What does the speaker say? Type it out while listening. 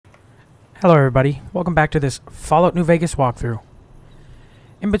Hello everybody, welcome back to this Fallout New Vegas walkthrough.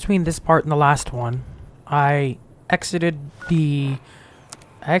 In between this part and the last one, I exited Big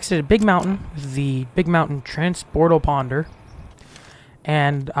Mountain, the Big Mountain Transportal Ponder,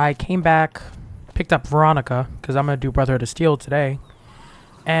 and I came back, picked up Veronica, because I'm going to do Brotherhood of Steel today,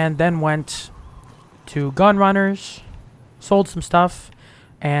 and then went to Gun Runners, sold some stuff,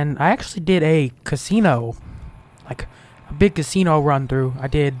 and I actually did a casino, like a big casino run through. I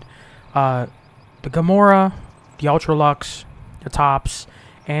did the Gamora, the Ultralux, the Tops,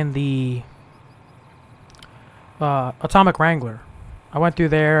 and the Atomic Wrangler. I went through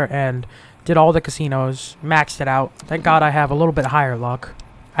there and did all the casinos, maxed it out. Thank God I have a little bit higher luck.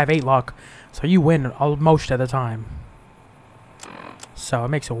 I have 8 luck, so you win most of the time. So it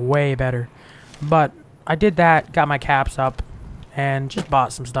makes it way better. But I did that, got my caps up, and just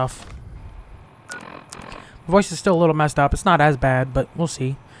bought some stuff. My voice is still a little messed up. It's not as bad, but we'll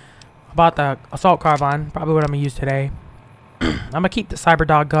see. I bought the assault carbine, probably what I'm going to use today. I'm going to keep the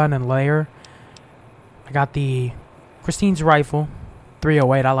Cyberdog gun and layer. I got the Christine's rifle,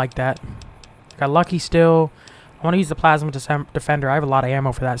 308, I like that. Got Lucky still. I want to use the Plasma Defender. I have a lot of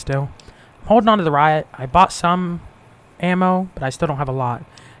ammo for that still. I'm holding on to the Riot. I bought some ammo, but I still don't have a lot.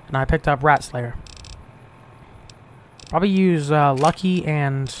 And I picked up Rat Slayer. Probably use Lucky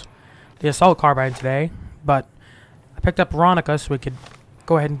and the assault carbine today, but I picked up Veronica so we could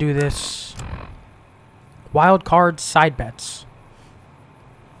go ahead and do this wild card side bets.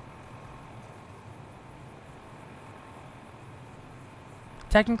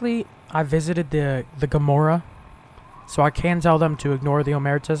 Technically, I visited the Gamora, so I can tell them to ignore the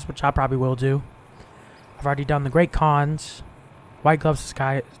Omertas, which I probably will do. I've already done the Great Khans, White Glove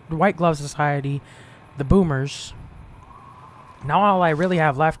Society, the Boomers. Now all I really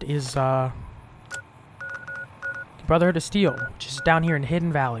have left is the Brotherhood of Steel, which is down here in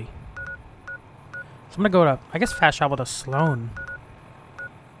Hidden Valley. So I'm gonna go to, I guess, fast travel to Sloan.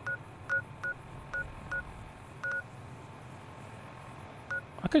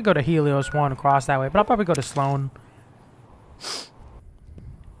 I could go to Helios 1 across that way, but I'll probably go to Sloan.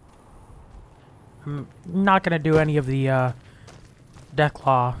 I'm not gonna do any of the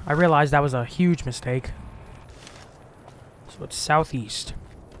Deathclaw. I realized that was a huge mistake. So it's southeast.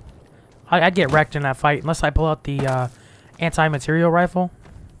 I'd get wrecked in that fight unless I pull out the anti-material rifle.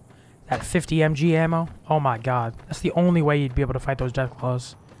 That 50 MG ammo. Oh my god. That's the only way you'd be able to fight those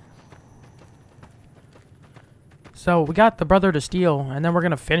Deathclaws. So we got the Brotherhood of Steel, and then we're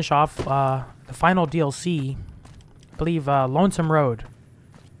going to finish off the final DLC. I believe Lonesome Road.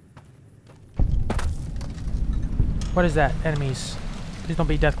 What is that? Enemies. Please don't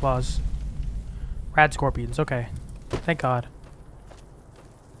be Deathclaws. Rad Scorpions. Okay. Thank God.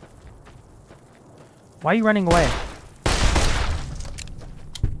 Why are you running away?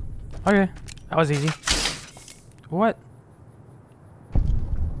 Okay, that was easy. What?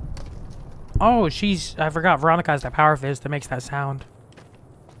 Oh, I forgot Veronica has that power fist that makes that sound.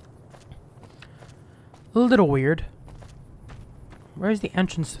 A little weird. Where's the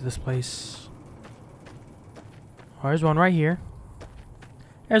entrance to this place? Oh, there's one right here.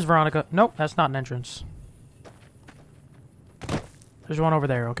 There's Veronica. Nope, that's not an entrance. There's one over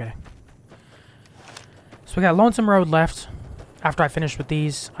there, okay. So we got Lonesome Road left after I finished with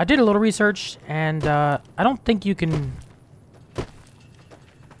these. I did a little research, and I don't think you can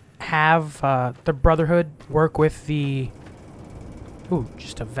have the Brotherhood work with the... Ooh,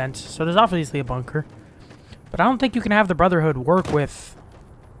 just a vent. So there's obviously a bunker. But I don't think you can have the Brotherhood work with...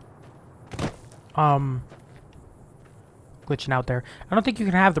 glitching out there. I don't think you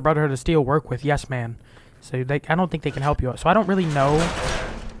can have the Brotherhood of Steel work with Yes Man. So I don't think they can help you out. So I don't really know...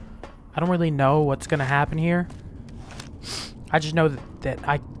 what's going to happen here. I just know that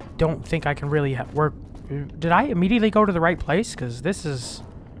I don't think I can really work... Did I immediately go to the right place? Because this is...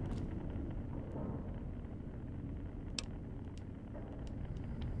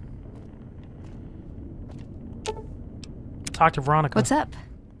 Talk to Veronica. What's up?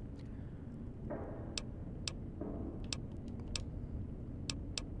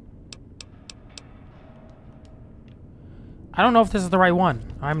 I don't know if this is the right one.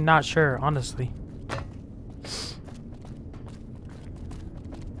 I'm not sure, honestly.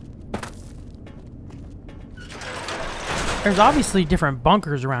 There's obviously different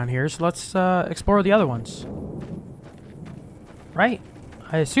bunkers around here, so let's explore the other ones. Right?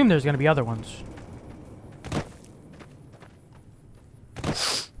 I assume there's going to be other ones.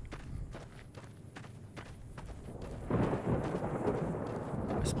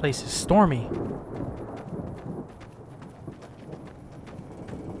 This place is stormy.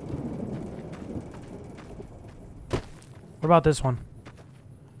 What about this one?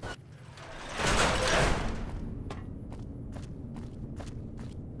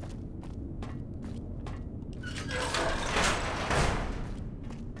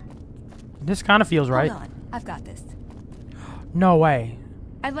 This kind of feels right. Hold on, I've got this. No way.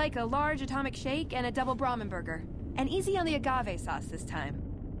 I'd like a large atomic shake and a double Brahmin burger. And easy on the agave sauce this time.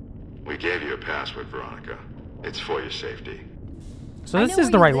 We gave you a password, Veronica. It's for your safety. So this is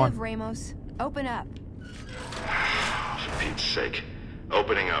the right one. Ramos. Open up. For Pete's sake.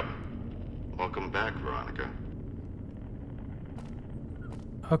 Opening up. Welcome back, Veronica.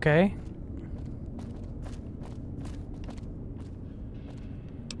 Okay.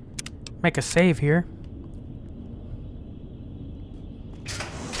 Make a save here.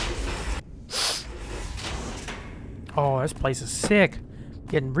 Oh, this place is sick.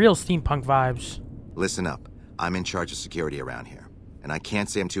 Getting real steampunk vibes. Listen up. I'm in charge of security around here, and I can't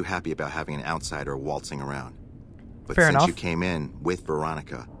say I'm too happy about having an outsider waltzing around. But Fair since enough. you came in with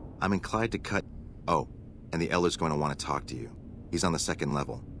Veronica, I'm inclined to cut... Oh, and the Elder's going to want to talk to you. He's on the 2nd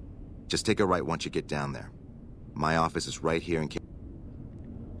level. Just take a right once you get down there. My office is right here in case...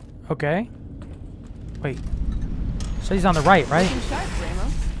 Okay. Wait. So he's on the right, right? Looking sharp,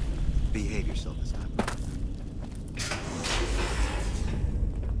 Ramos. Behave yourself this time.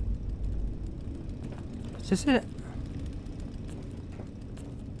 Is this it?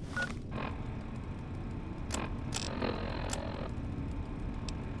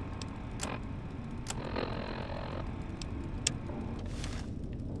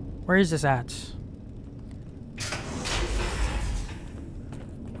 Where is this at?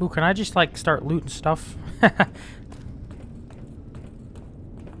 Ooh, can I just like start looting stuff? It's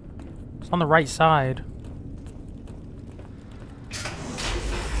on the right side.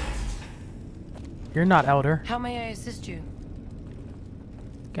 You're not Elder. How may I assist you?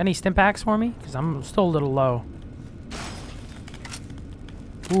 Got any stim packs for me? Because I'm still a little low.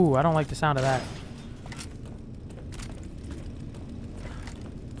 Ooh, I don't like the sound of that.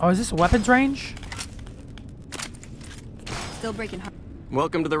 Oh, is this a weapons range? Still breaking heart.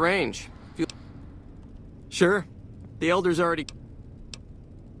 Welcome to the range. Sure. The Elder's already...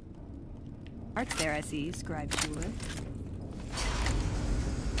 Arts there, I see, Scribe Jeweler.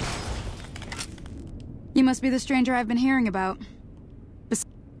 You must be the stranger I've been hearing about.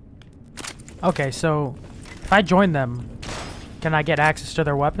 Okay, so if I join them, can I get access to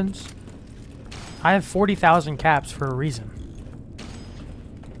their weapons? I have 40,000 caps for a reason.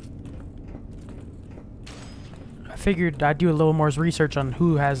 I figured I'd do a little more research on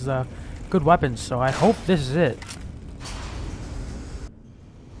who has good weapons, so I hope this is it.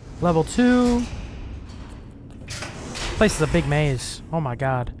 Level 2. This place is a big maze. Oh my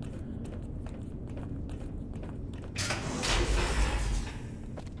god.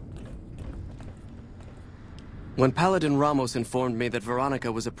 When Paladin Ramos informed me that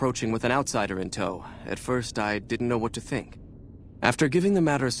Veronica was approaching with an outsider in tow, at first I didn't know what to think. After giving the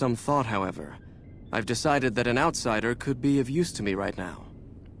matter some thought, however, I've decided that an outsider could be of use to me right now.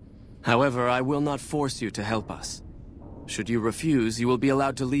 However, I will not force you to help us. Should you refuse, you will be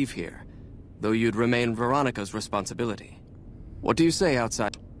allowed to leave here, though you'd remain Veronica's responsibility. What do you say,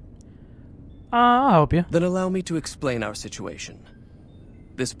 outsider? I'll help you. Then allow me to explain our situation.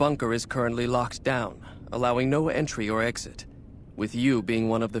 This bunker is currently locked down, allowing no entry or exit, with you being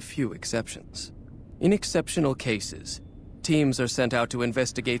one of the few exceptions. In exceptional cases, teams are sent out to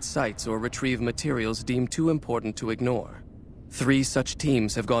investigate sites or retrieve materials deemed too important to ignore. 3 such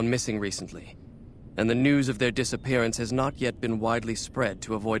teams have gone missing recently, and the news of their disappearance has not yet been widely spread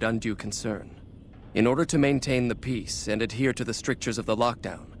to avoid undue concern. In order to maintain the peace and adhere to the strictures of the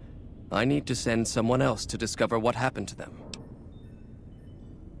lockdown, I need to send someone else to discover what happened to them.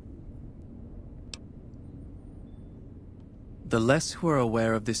 The less who are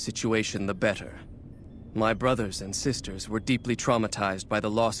aware of this situation, the better. My brothers and sisters were deeply traumatized by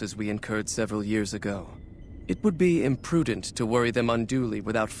the losses we incurred several years ago. It would be imprudent to worry them unduly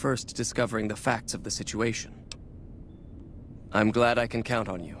without first discovering the facts of the situation. I'm glad I can count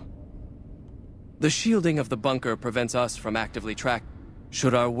on you. The shielding of the bunker prevents us from actively tracking.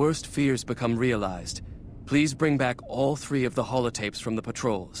 Should our worst fears become realized, please bring back all 3 of the holotapes from the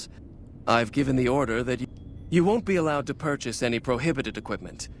patrols. I've given the order that you won't be allowed to purchase any prohibited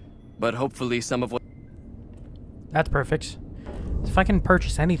equipment, but hopefully some of what... That's perfect. If I can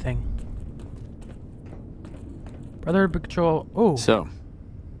purchase anything. Brotherhood Patrol. Oh. So,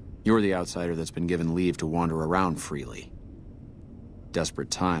 you're the outsider that's been given leave to wander around freely.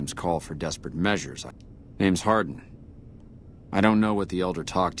 Desperate times call for desperate measures. Name's Hardin. I don't know what the Elder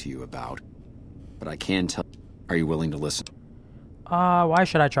talked to you about, but I can tell... Are you willing to listen? Why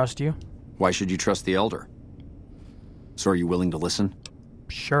should I trust you? Why should you trust the Elder? So are you willing to listen?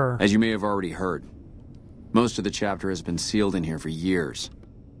 Sure. As you may have already heard, most of the chapter has been sealed in here for years,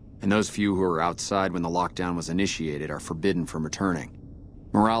 and those few who were outside when the lockdown was initiated are forbidden from returning.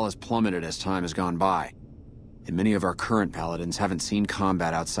 Morale has plummeted as time has gone by, and many of our current paladins haven't seen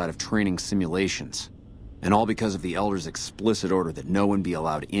combat outside of training simulations, and all because of the Elder's explicit order that no one be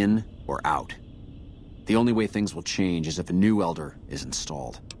allowed in or out. The only way things will change is if a new Elder is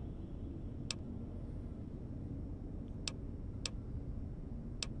installed.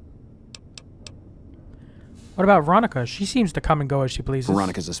 What about Veronica? She seems to come and go as she pleases.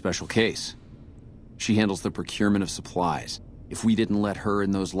 Veronica's a special case. She handles the procurement of supplies. If we didn't let her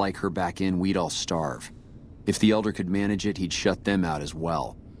and those like her back in, we'd all starve. If the Elder could manage it, he'd shut them out as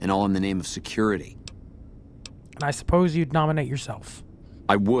well, and all in the name of security. And I suppose you'd nominate yourself.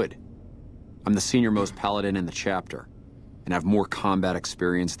 I would. I'm the senior-most paladin in the chapter, and have more combat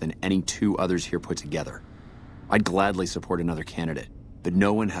experience than any two others here put together. I'd gladly support another candidate, but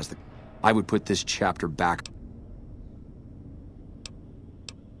no one has the... I would put this chapter back...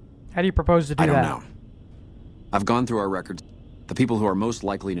 How do you propose to do that? I don't know. I've gone through our records. The people who are most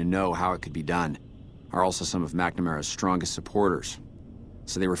likely to know how it could be done are also some of McNamara's strongest supporters,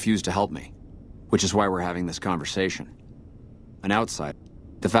 so they refuse to help me, which is why we're having this conversation. An outside,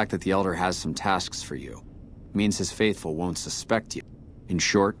 the fact that the Elder has some tasks for you, means his faithful won't suspect you. In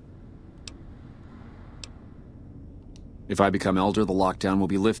short, if I become Elder, the lockdown will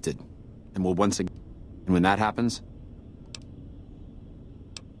be lifted, and we'll once again... And when that happens...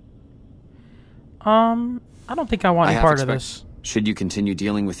 I don't think I want any part of this. Should you continue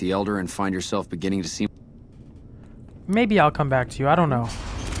dealing with the Elder and find yourself beginning to see... Maybe I'll come back to you, I don't know.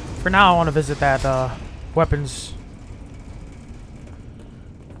 For now, I want to visit that, weapons.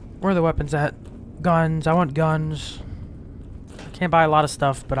 Where are the weapons at? Guns, I want guns. I can't buy a lot of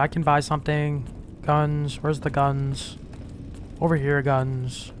stuff, but I can buy something. Guns, where's the guns? Over here,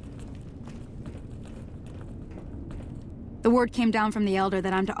 guns. The word came down from the Elder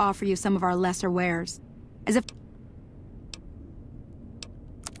that I'm to offer you some of our lesser wares. As if...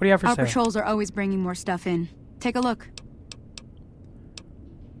 What do you have for Our sale? patrols are always bringing more stuff in. Take a look.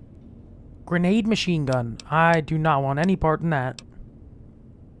 Grenade machine gun. I do not want any part in that.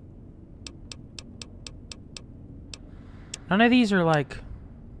 None of these are, like,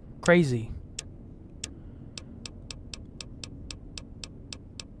 crazy.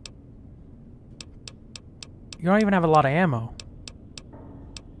 You don't even have a lot of ammo.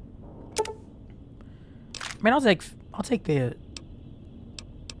 I mean, I'll take the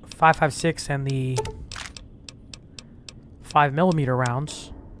 5.56 and the 5mm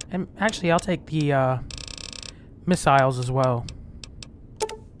rounds. And actually, I'll take the missiles as well.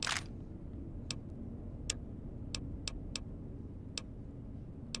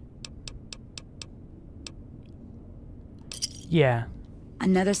 Yeah.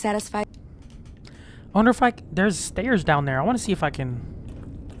 Another satisfied... I wonder if there's stairs down there. I want to see if I can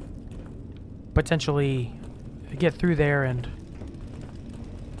potentially get through there and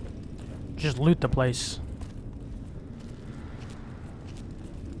just loot the place.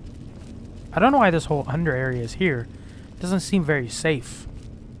 I don't know why this whole under area is here. It doesn't seem very safe.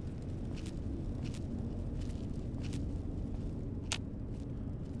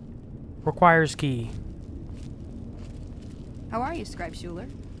 Requires key. How are you, Scribe Schuler?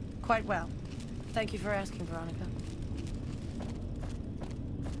 Quite well. Thank you for asking, Veronica.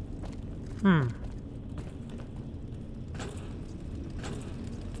 I'm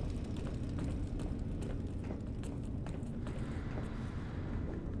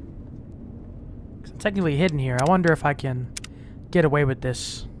technically hidden here. I wonder if I can get away with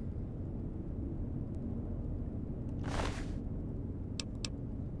this.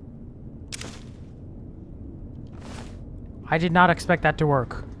 I did not expect that to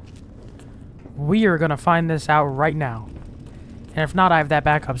work. We are gonna find this out right now. And if not, I have that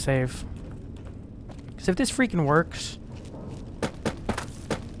backup save. Because if this freaking works...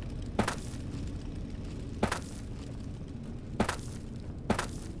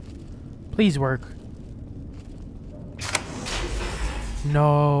 Please work.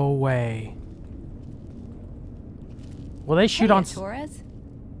 No way. Will they shoot on... Torres?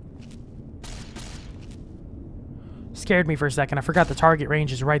 Scared me for a second. I forgot the target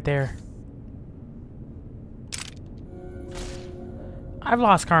range is right there. I've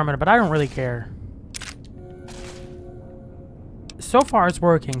lost Carmen, but I don't really care. So far, it's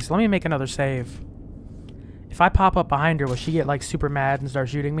working, so let me make another save. If I pop up behind her, will she get, like, super mad and start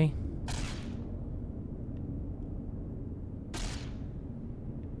shooting me?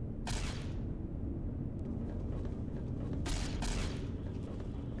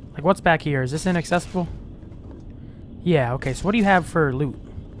 Like, what's back here? Is this inaccessible? Yeah, okay, so what do you have for loot?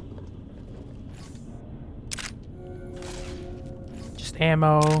 Just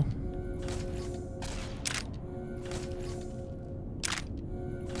ammo.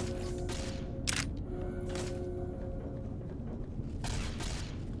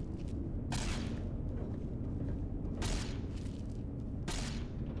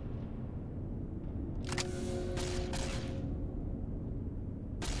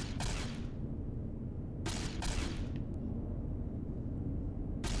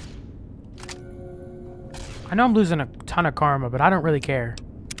 I know I'm losing a ton of karma, but I don't really care.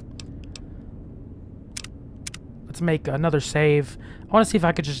 Let's make another save. I want to see if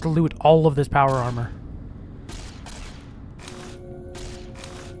I could just loot all of this power armor.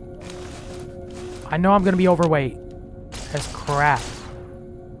 I know I'm going to be overweight as crap.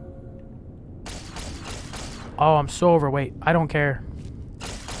 Oh, I'm so overweight. I don't care.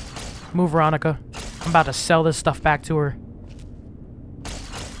 Move, Veronica. I'm about to sell this stuff back to her.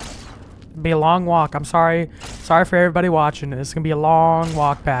 It'll be a long walk. I'm sorry. Sorry for everybody watching. It's going to be a long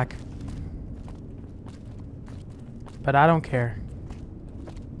walk back. But I don't care.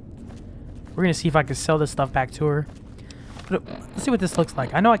 We're going to see if I can sell this stuff back to her. But let's see what this looks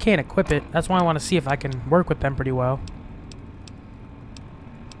like. I know I can't equip it. That's why I want to see if I can work with them pretty well.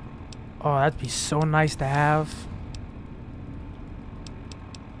 Oh, that'd be so nice to have.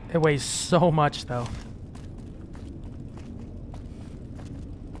 It weighs so much, though.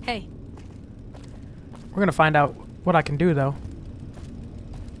 Hey. We're going to find out what I can do, though.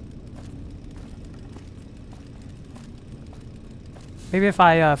 Maybe if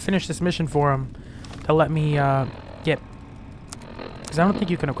I finish this mission for him, they'll let me get... Because I don't think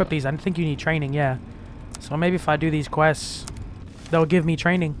you can equip these. I think you need training, yeah. So maybe if I do these quests, they'll give me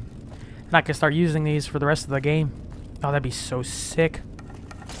training. And I can start using these for the rest of the game. Oh, that'd be so sick.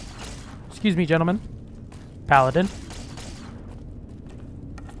 Excuse me, gentlemen. Paladin.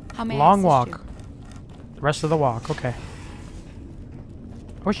 How may I Long assist walk. you? The rest of the walk, okay.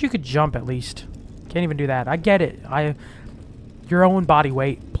 I wish you could jump at least. Can't even do that. I get it. Your own body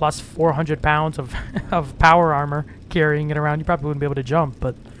weight plus 400 pounds of, of power armor carrying it around. You probably wouldn't be able to jump,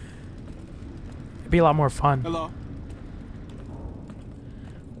 but it'd be a lot more fun. Hello.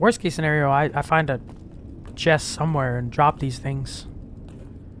 Worst case scenario, I find a chest somewhere and drop these things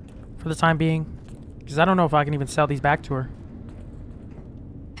for the time being. Because I don't know if I can even sell these back to her.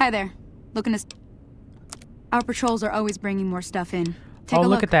 Hi there. Looking to... Our patrols are always bringing more stuff in. Take a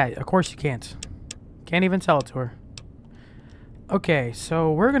Look at that. Of course you can't. Can't even sell it to her. Okay,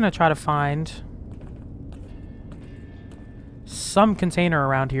 so we're going to try to find some container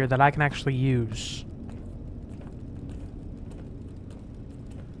around here that I can actually use.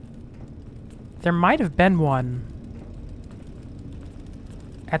 There might have been one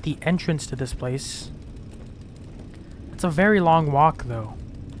at the entrance to this place. It's a very long walk, though.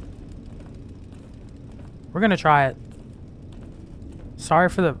 We're going to try it. Sorry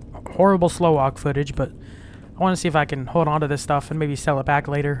for the horrible slow walk footage, but I want to see if I can hold on to this stuff and maybe sell it back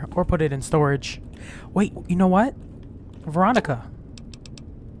later or put it in storage. Wait, you know what? Veronica.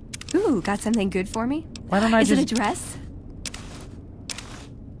 Ooh, got something good for me? Why don't I Is just... it a dress?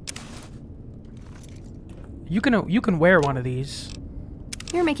 You can wear one of these.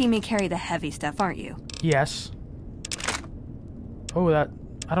 You're making me carry the heavy stuff, aren't you? Yes. Oh, that...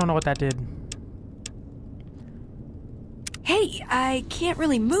 I don't know what that did. Hey, I can't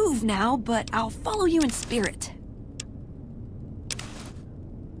really move now, but I'll follow you in spirit.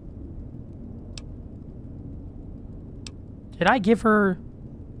 Did I give her...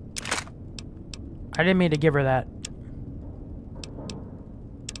 I didn't mean to give her that.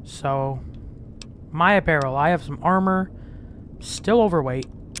 So... My apparel. I have some armor. Still overweight.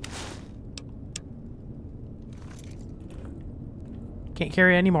 Can't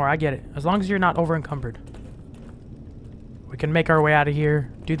carry any more. I get it. As long as you're not over encumbered. We can make our way out of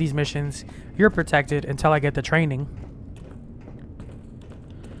here. Do these missions. You're protected until I get the training.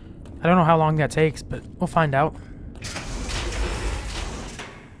 I don't know how long that takes, but we'll find out.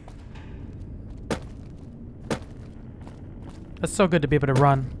 That's so good to be able to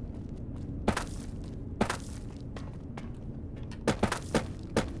run.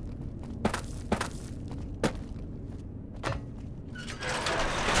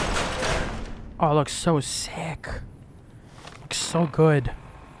 Oh, it looks so sick. Looks so good.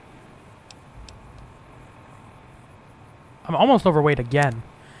 I'm almost overweight again.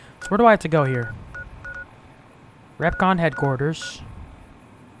 So where do I have to go here? Repcon headquarters.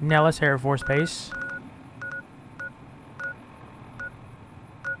 Nellis Air Force Base.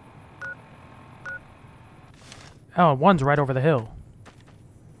 Oh, one's right over the hill.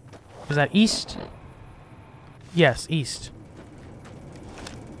 Is that east? Yes, east.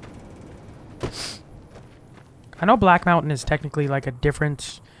 I know Black Mountain is technically like a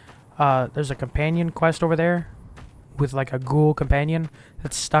different... there's a companion quest over there. With like a ghoul companion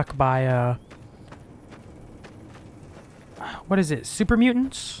that's stuck by... what is it? Super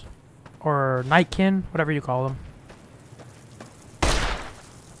mutants? Or Nightkin? Whatever you call them.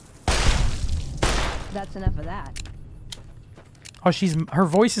 That's enough of that. Oh, her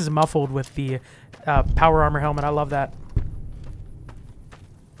voice is muffled with the power armor helmet. I love that.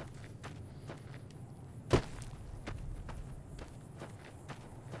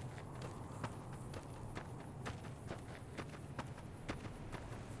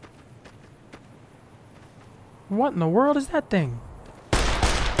 What in the world is that thing?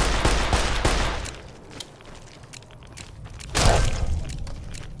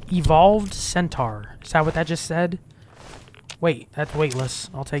 Evolved Centaur. Is that what that just said? Wait, that's weightless.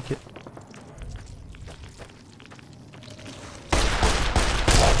 I'll take it.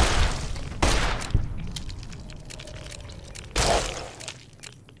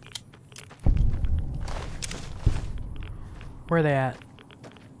 Where are they at?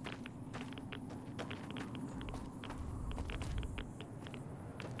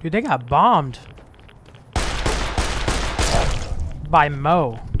 Dude, they got bombed. By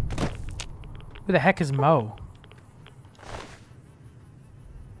Mo. Who the heck is Mo?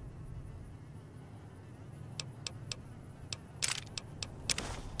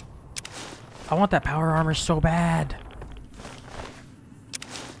 I want that power armor so bad.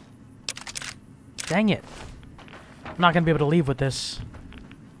 Dang it. I'm not gonna be able to leave with this.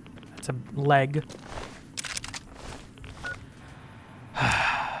 That's a leg.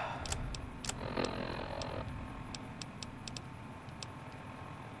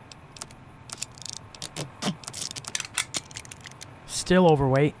 Still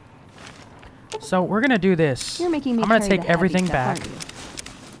overweight. So we're gonna do this. You're making me I'm gonna carry take the heavy everything stuff, back. aren't you?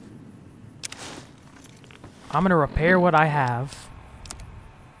 I'm gonna repair what I have.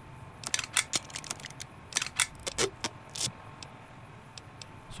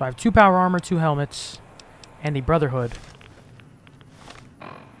 So I have 2 power armor, 2 helmets, and the Brotherhood.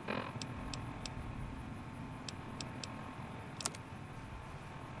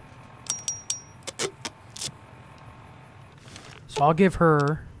 So I'll give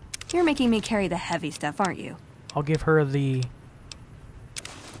her... You're making me carry the heavy stuff, aren't you? I'll give her the...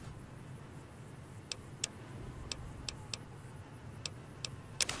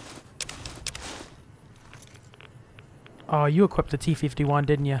 Oh, you equipped the T-51,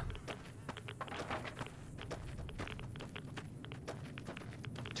 didn't you?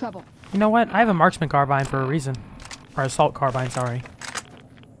 Trouble. You know what? I have a marksman carbine for a reason. Or assault carbine, sorry.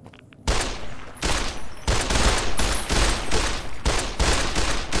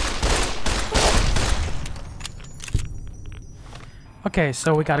 Okay,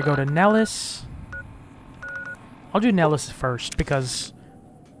 so we gotta go to Nellis. I'll do Nellis first, because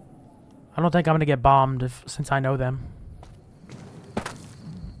I don't think I'm gonna get bombed since I know them.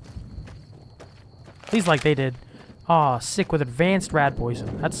 At least like they did. Aw, sick with advanced rad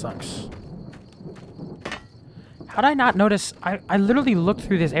poison. That sucks. How'd I not notice? I literally looked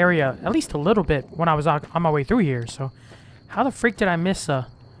through this area at least a little bit when I was on my way through here, so how the freak did I miss a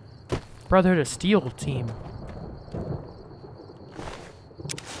Brotherhood of Steel team?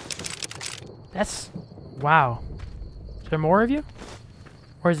 That's... wow. Is there more of you?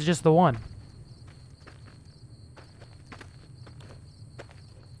 Or is it just the one?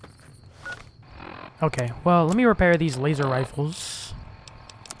 Okay, well, let me repair these laser rifles.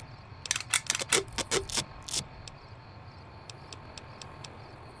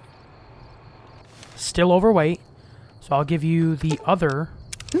 Still overweight, so I'll give you the other.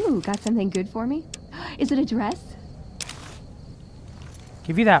 Ooh, got something good for me? Is it a dress?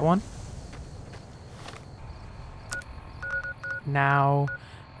 Give you that one. Now,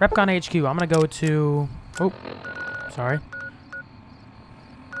 Repcon HQ. I'm gonna go to... oh, sorry.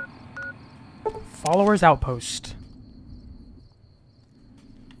 Followers Outpost.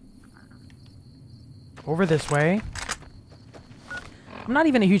 Over this way. I'm not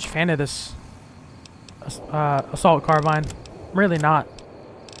even a huge fan of this assault carbine. I'm really not.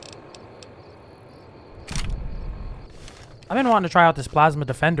 I've been wanting to try out this plasma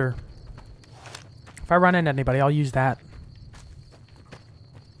defender. If I run into anybody, I'll use that.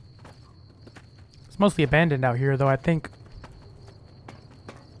 It's mostly abandoned out here, though, I think.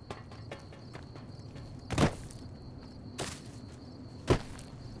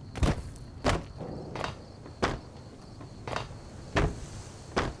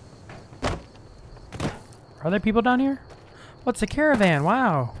 Are there people down here? What's a caravan?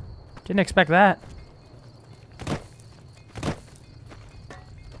 Wow. Didn't expect that.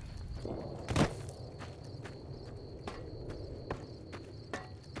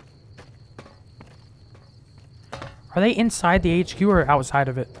 Are they inside the HQ or outside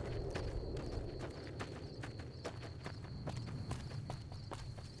of it?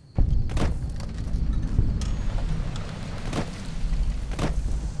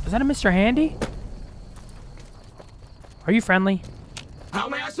 Is that a Mr. Handy? Are you friendly? How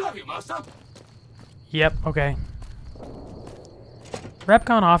may I serve you, master? Yep, okay.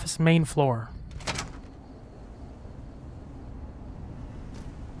 Repcon office main floor.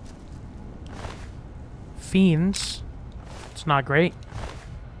 Fiends. It's not great.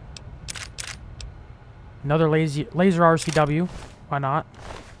 Another laser RCW. Why not?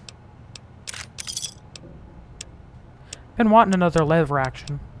 Been wanting another lever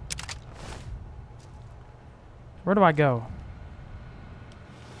action. Where do I go?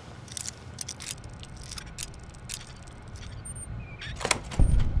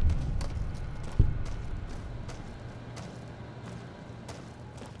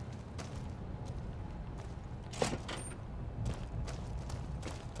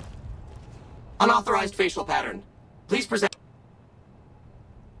 Unauthorized facial pattern. Please present.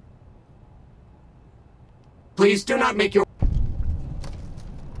 Please do not make your...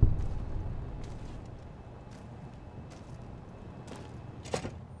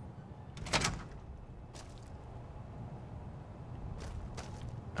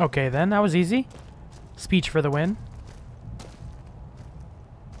 Okay then, that was easy. Speech for the win.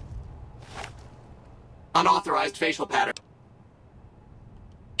 Unauthorized facial pattern.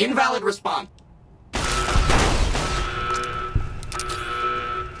 Invalid response.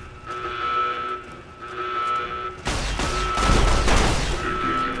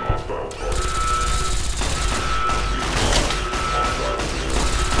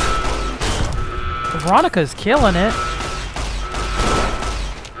 Veronica's killing it.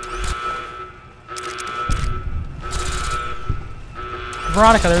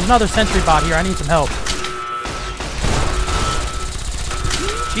 Veronica, there's another sentry bot here. I need some help.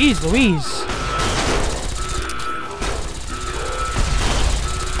 Jeez Louise.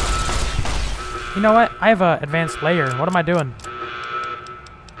 You know what? I have a advanced layer. What am I doing?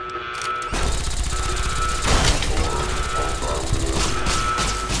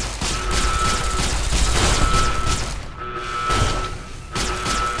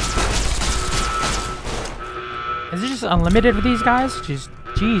 Is it just unlimited with these guys? Jeez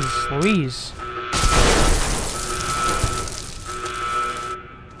Louise.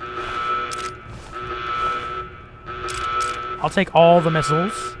 I'll take all the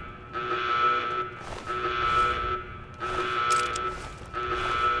missiles.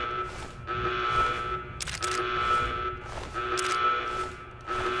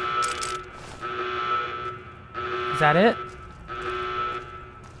 Is that it?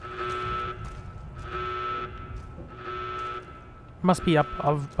 Must be up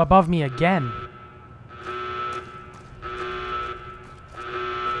above me again.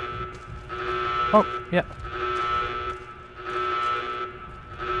 Oh, yep.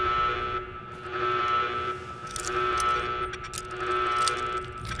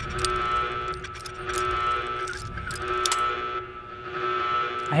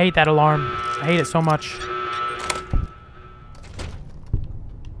 I hate that alarm. I hate it so much.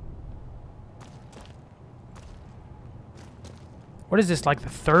 What is this, like the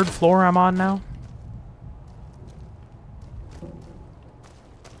third floor I'm on now?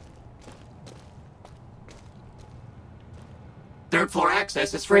 Third floor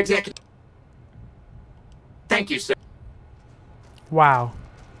access is for executive. Thank you, sir. Wow.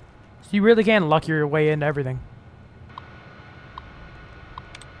 So you really can luck your way into everything.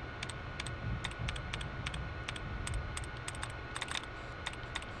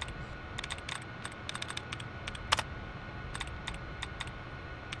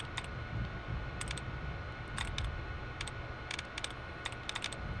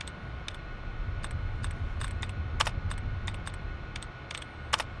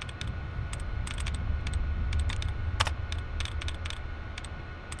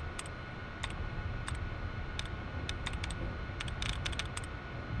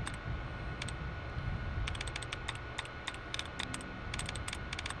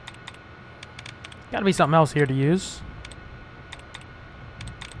 Gotta be something else here to use.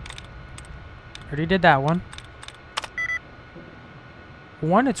 Already did that one.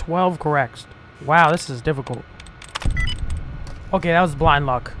 1 to 12 corrects. Wow, this is difficult. Okay, that was blind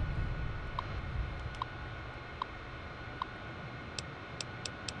luck.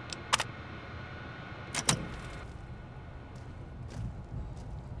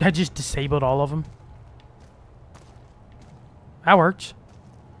 I just disabled all of them. That worked.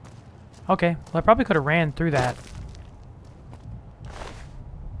 Okay, well, I probably could have ran through that.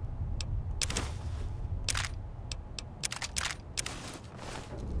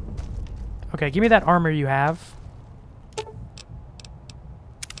 Okay, give me that armor you have.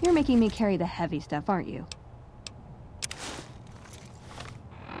 You're making me carry the heavy stuff, aren't you?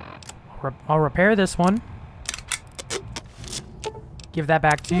 I'll repair this one. Give that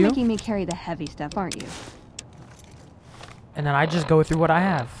back to you. You're making me carry the heavy stuff, aren't you? And then I just go through what I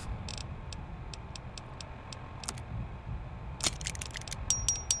have.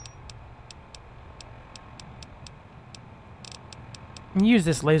 Use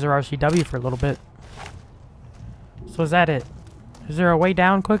this laser RCW for a little bit. So is that it? Is there a way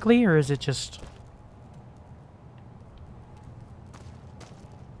down quickly, or is it just...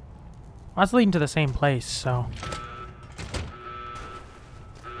 Well, that's leading to the same place, so...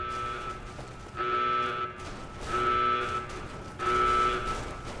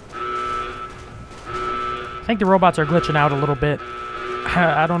 I think the robots are glitching out a little bit.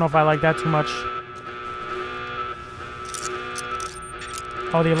 I don't know if I like that too much.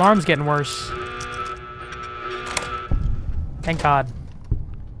 Oh, the alarm's getting worse. Thank God.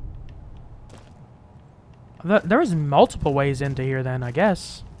 There was multiple ways into here then, I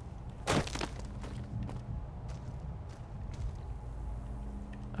guess.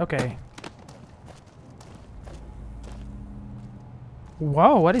 Okay.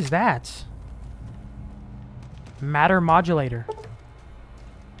 Whoa, what is that? Matter modulator.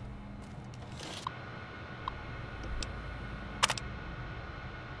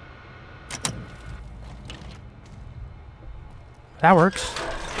 That works.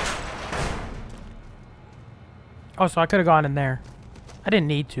 Oh, so I could have gone in there. I didn't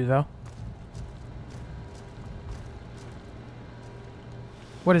need to, though.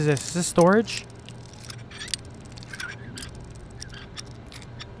 What is this? Is this storage?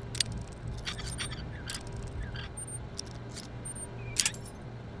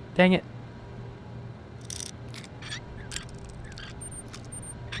 Dang it.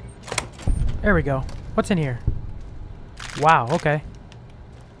 There we go. What's in here? Wow, okay.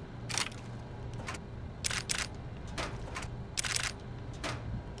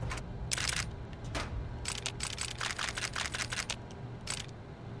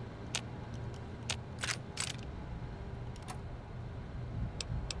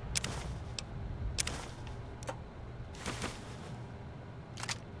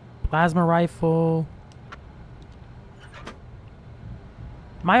 Plasma rifle.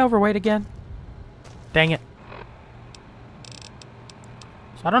 Am I overweight again? Dang it.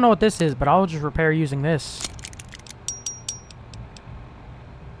 So I don't know what this is, but I'll just repair using this.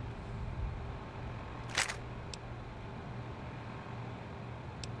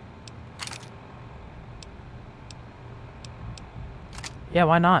 Yeah,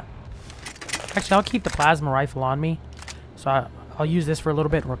 why not? Actually, I'll keep the plasma rifle on me. So I'll use this for a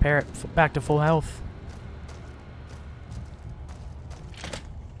little bit and repair it back to full health.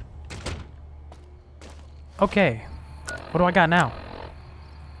 Okay. What do I got now?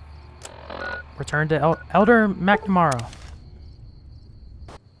 Return to Elder McNamara.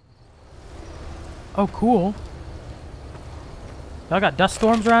 Oh, cool. Y'all got dust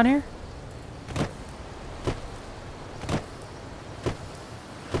storms around here?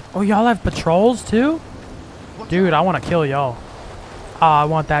 Oh, y'all have patrols too? Dude, I want to kill y'all. Ah, I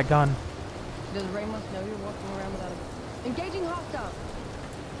want that gun. Does Ramos know you're walking around without a... Engaging hostile!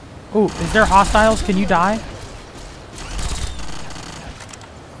 Ooh, is there hostiles? Can you die?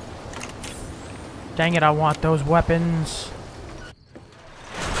 Dang it, I want those weapons.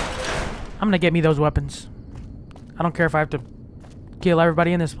 I'm gonna get me those weapons. I don't care if I have to kill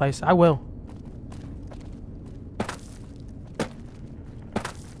everybody in this place. I will.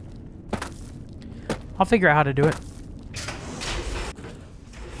 I'll figure out how to do it.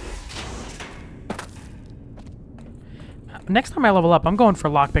 Next time I level up, I'm going for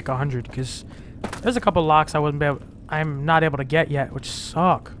lockpick 100 because there's a couple locks I'm not able to get yet, which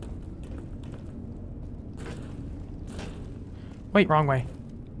suck. Wait, wrong way.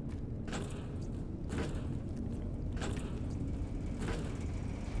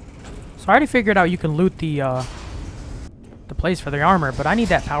 So I already figured out you can loot the place for the armor, but I need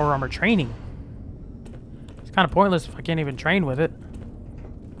that power armor training. It's kind of pointless if I can't even train with it.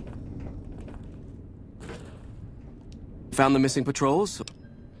 Found the missing patrols?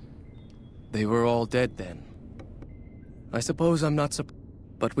 They were all dead then. I suppose I'm not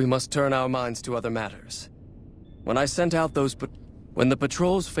but we must turn our minds to other matters. When I sent out those when the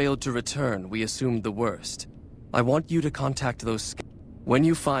patrols failed to return, we assumed the worst. I want you to contact those when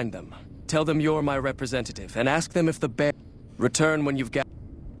you find them, tell them you're my representative and ask them if the bear return when you've got.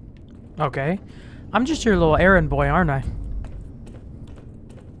 Okay. I'm just your little errand boy, aren't I?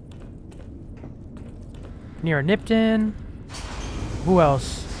 Near Nipton. Who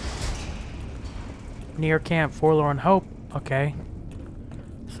else? Near Camp Forlorn Hope. Okay.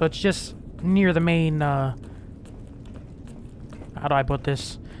 So it's just near the main, how do I put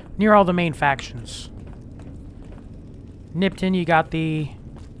this? Near all the main factions. Nipton, you got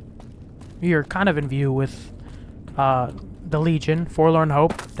you're kind of in view with, the Legion. Forlorn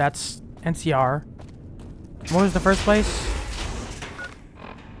Hope, that's NCR. What was the first place?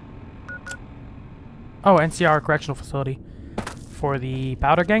 Oh, NCR Correctional Facility. For the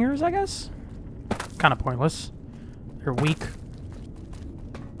powder gangers, I guess? Kind of pointless. They're weak.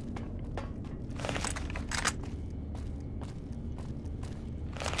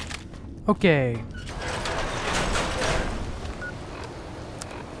 Okay.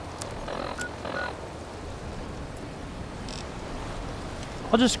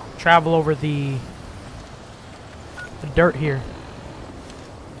 I'll just travel over the dirt here.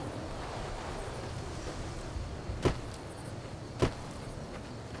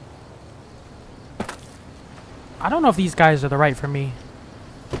 I don't know if these guys are the right for me.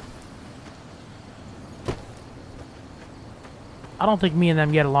 I don't think me and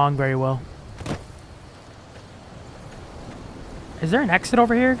them get along very well. Is there an exit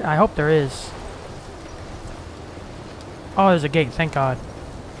over here? I hope there is. Oh, there's a gate, thank God.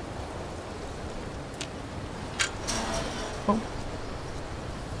 Oh.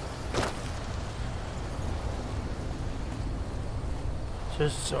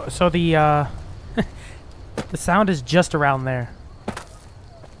 So the the sound is just around there.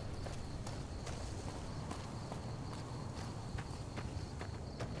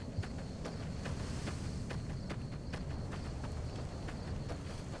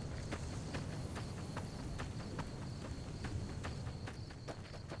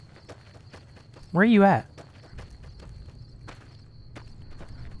 Where are you at?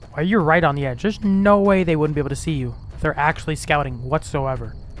 Why, you're right on the edge. There's no way they wouldn't be able to see you if they're actually scouting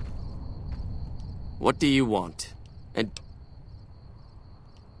whatsoever. What do you want? And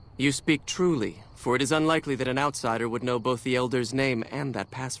you speak truly, for it is unlikely that an outsider would know both the Elder's name and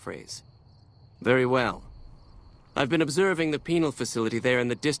that passphrase. Very well. I've been observing the penal facility there in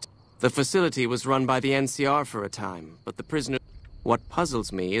the distance. The facility was run by the NCR for a time, but the prisoner... What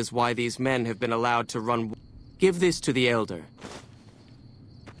puzzles me is why these men have been allowed to run... Give this to the Elder.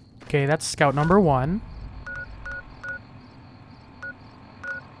 Okay, that's scout number 1.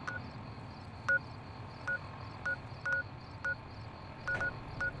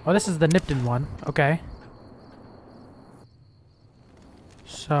 Oh, this is the Nipton one. Okay.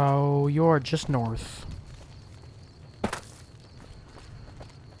 So, you're just north.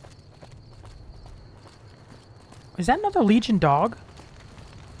 Is that another Legion dog?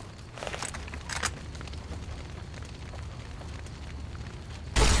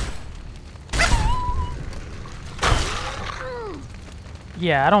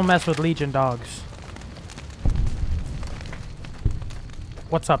 Yeah, I don't mess with Legion dogs.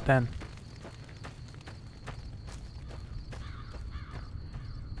 What's up then?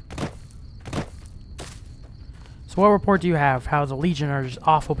 So what report do you have? How the Legion are just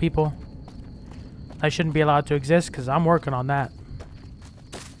awful people? I shouldn't be allowed to exist because I'm working on that.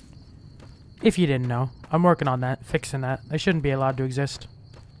 If you didn't know, I'm working on that, fixing that. They shouldn't be allowed to exist.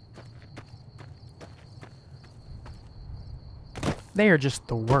 They are just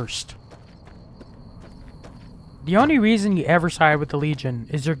the worst. The only reason you ever side with the Legion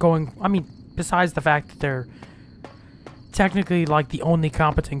is you're going... I mean, besides the fact that they're technically like the only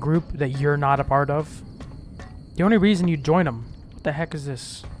competent group that you're not a part of. The only reason you join them. What the heck is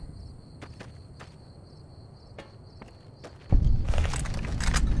this?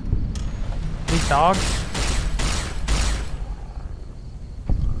 These dogs?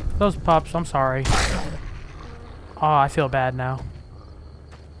 Those pups, I'm sorry. Oh, I feel bad now.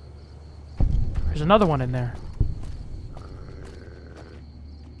 There's another one in there.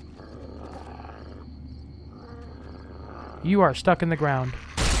 You are stuck in the ground.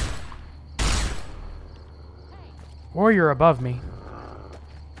 Or you're above me.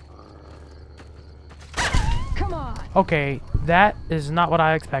 Come on. Okay, that is not what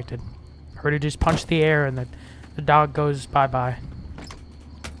I expected. Her to just punch the air and the dog goes bye-bye.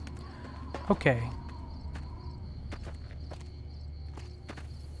 Okay.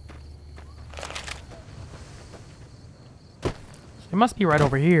 It must be right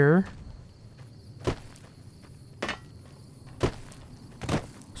over here.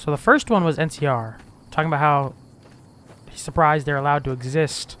 So the first one was NCR. Talking about how he's surprised they're allowed to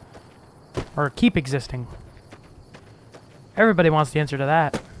exist. Or keep existing. Everybody wants the answer to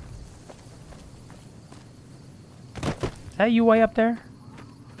that. Is that you way up there?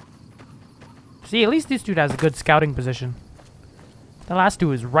 See, at least this dude has a good scouting position. The last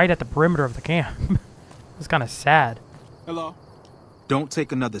dude is right at the perimeter of the camp. It's kind of sad. Hello? Don't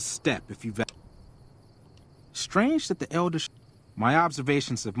take another step if you've... Strange that the Elder... My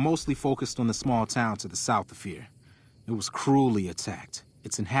observations have mostly focused on the small town to the south of here. It was cruelly attacked.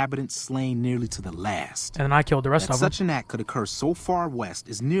 Its inhabitants slain nearly to the last. And then I killed the rest of them. Such an act could occur so far west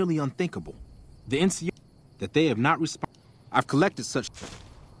is nearly unthinkable. The NCO... That they have not responded... I've collected such...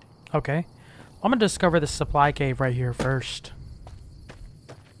 Okay. I'm gonna discover the supply cave right here first.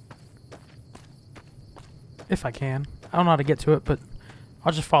 If I can. I don't know how to get to it, but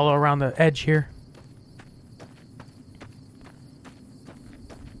I'll just follow around the edge here.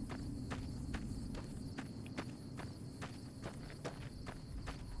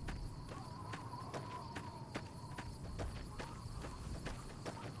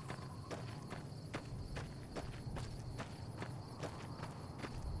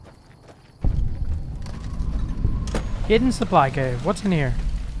 Hidden supply cave. What's in here?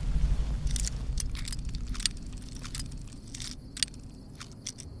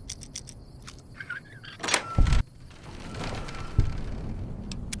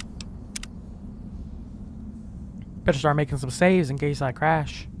 Better start making some saves in case I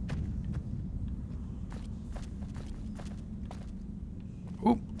crash.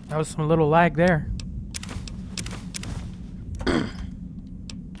 Oop, that was some little lag there.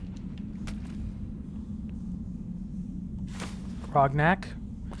 Grognak.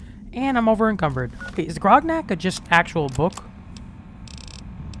 And I'm over encumbered. Okay, is Grognak a just actual book?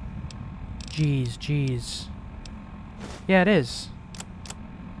 Jeez. Yeah, it is.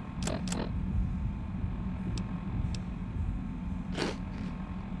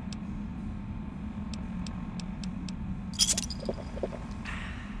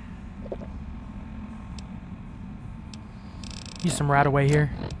 Use some rat away here.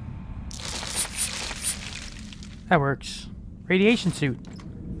 That works. Radiation suit.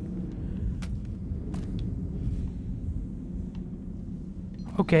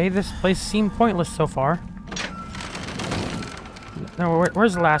 Okay, this place seemed pointless so far. No,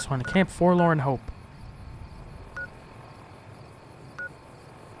 where's the last one? Camp Forlorn Hope.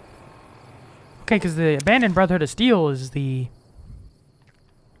 Okay, because the abandoned Brotherhood of Steel is the...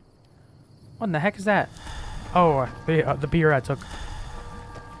 What in the heck is that? Oh, the beer I took.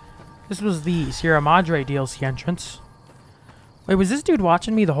 This was the Sierra Madre DLC entrance. Wait, was this dude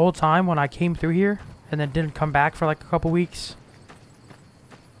watching me the whole time when I came through here? And then didn't come back for like a couple weeks?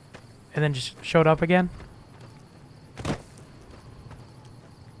 And then just showed up again?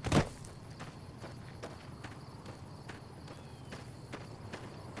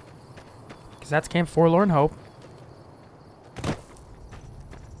 Because that's Camp Forlorn Hope.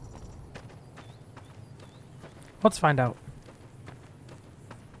 Let's find out.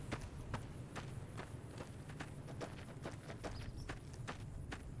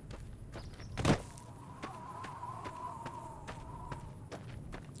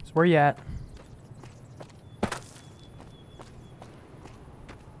 So where you at?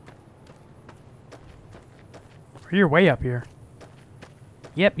 You're way up here.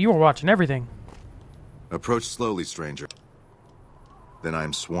 Yep, you were watching everything. Approach slowly, stranger. Then I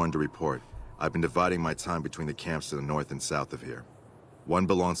am sworn to report. I've been dividing my time between the camps to the north and south of here. One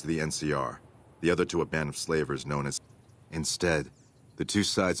belongs to the NCR, the other to a band of slavers known as... Instead, the two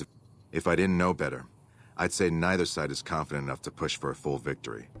sides of... If I didn't know better, I'd say neither side is confident enough to push for a full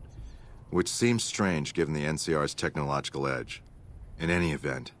victory. Which seems strange given the NCR's technological edge. In any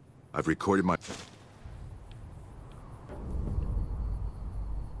event, I've recorded my...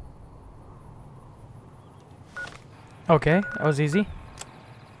 Okay, that was easy.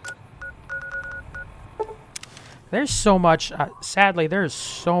 There's so much, sadly, there's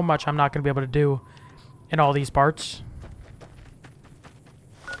so much I'm not going to be able to do in all these parts.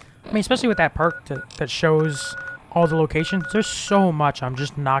 I mean, especially with that perk that shows all the locations, there's so much I'm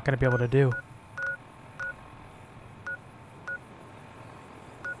just not going to be able to do.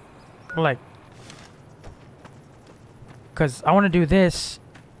 Like, because I want to do this,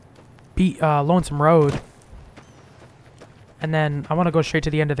 beat Lonesome Road, and then I want to go straight to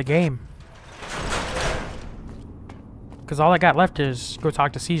the end of the game. Because all I got left is go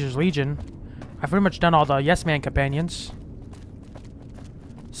talk to Caesar's Legion. I've pretty much done all the Yes Man companions.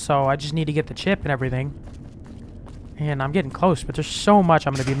 So I just need to get the chip and everything. And I'm getting close, but there's so much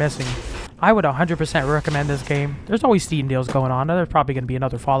I'm going to be missing. I would 100% recommend this game. There's always Steam deals going on. There's probably going to be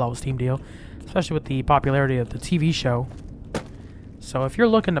another Fallout Steam deal. Especially with the popularity of the TV show. So if you're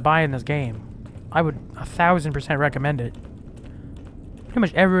looking to buy in this game, I would 1000% recommend it. Pretty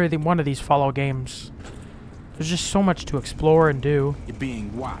much every one of these Fallout games. There's just so much to explore and do. You're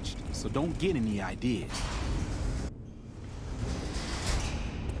being watched, so don't get any ideas.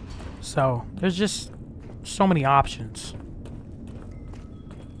 So, there's just so many options.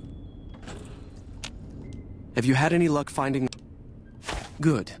 Have you had any luck finding...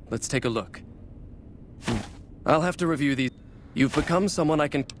 Good. Let's take a look. I'll have to review these. You've become someone I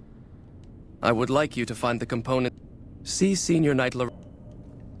can... I would like you to find the component... See Senior Knightler...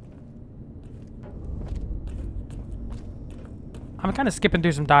 I'm kind of skipping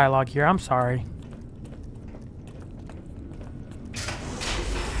through some dialogue here. I'm sorry.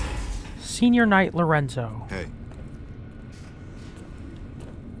 Senior Knight Lorenzo. Hey.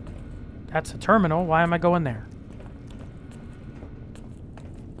 That's a terminal. Why am I going there?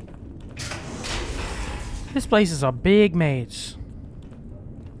 This place is a big maze.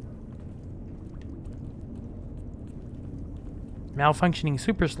 Malfunctioning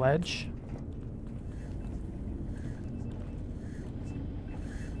super sledge.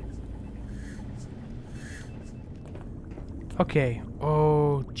 Okay.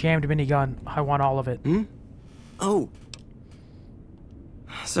 Oh, jammed minigun. I want all of it. Hmm? Oh.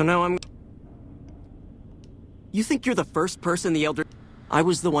 So now I'm... You think you're the first person the Elder... I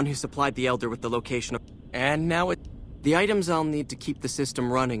was the one who supplied the Elder with the location of... And now it... The items I'll need to keep the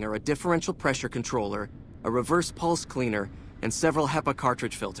system running are a differential pressure controller, a reverse pulse cleaner, and several HEPA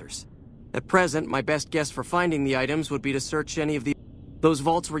cartridge filters. At present, my best guess for finding the items would be to search any of the... Those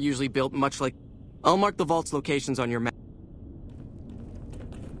vaults were usually built much like... I'll mark the vault's locations on your map.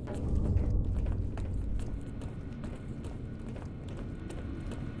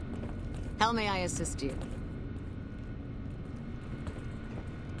 How may I assist you?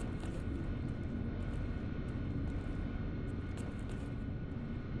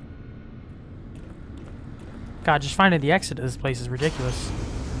 God, just finding the exit to this place is ridiculous.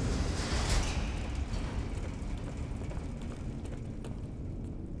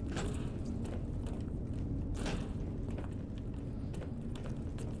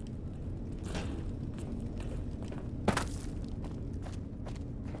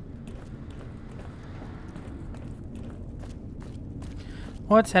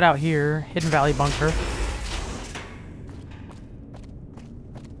 Well, let's head out here. Hidden Valley Bunker.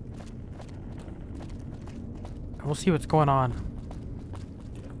 We'll see what's going on.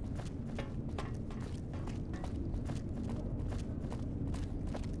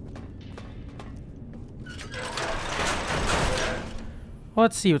 Well,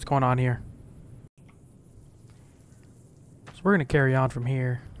 let's see what's going on here. So we're going to carry on from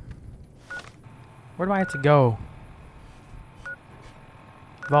here. Where do I have to go?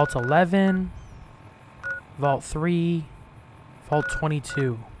 Vault 11. Vault 3. Vault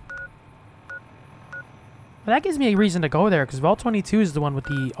 22. Well, that gives me a reason to go there, because Vault 22 is the one with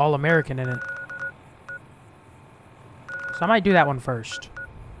the All-American in it. So I might do that one first.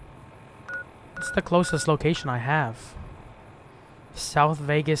 It's the closest location I have. South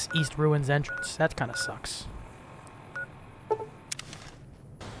Vegas East Ruins entrance. That kind of sucks.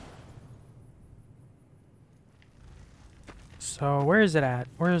 So where is it at?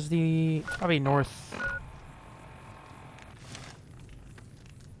 Where's the... Probably north...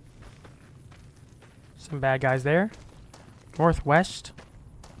 Some bad guys there. Northwest.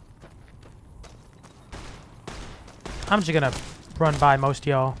 I'm just gonna run by most of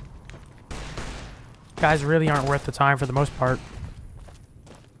y'all. Guys really aren't worth the time for the most part.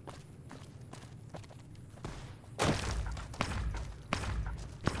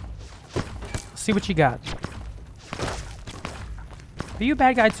 See what you got. Are you a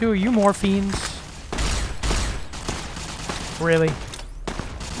bad guy too? Are you morphines? Really?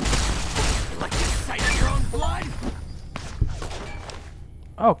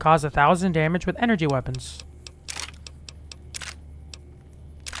 Oh, cause 1,000 damage with energy weapons.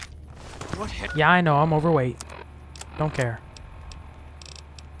 Yeah, I know, I'm overweight. Don't care.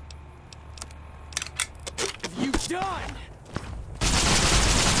 You done?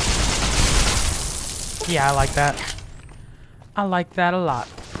 Yeah, I like that. I like that a lot.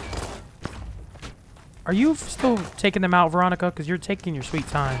 Are you still taking them out, Veronica? Because you're taking your sweet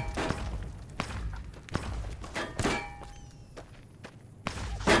time.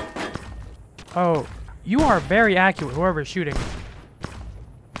 Oh, you are very accurate, whoever's shooting.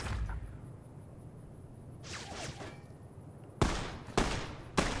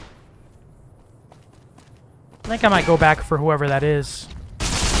 I think I might go back for whoever that is.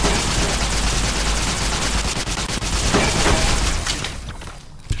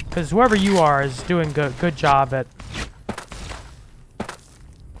 Because whoever you are is doing good job at...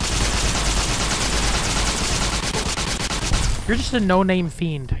 You're just a no-name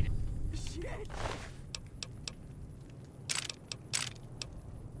fiend.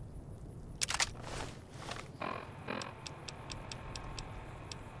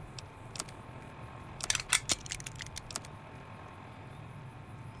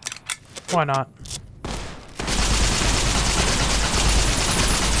 Why not?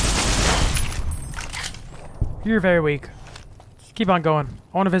 You're very weak. Just keep on going.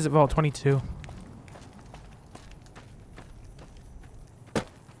 I want to visit Vault 22.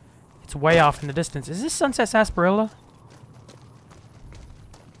 It's way off in the distance. Is this Sunset Sarsaparilla?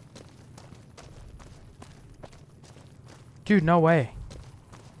 Dude, no way.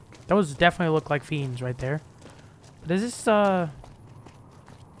 Those definitely look like fiends right there. But is this,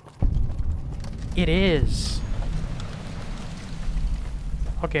 It is.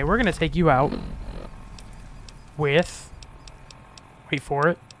 Okay, we're gonna take you out with... Wait for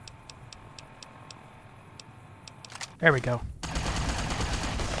it. There we go.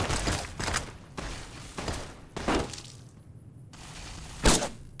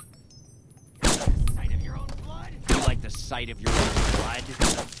 Sight of your own blood? You like the sight of your own blood?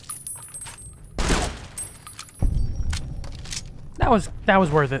 That was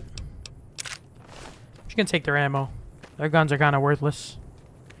worth it. You can take their ammo. Their guns are kind of worthless.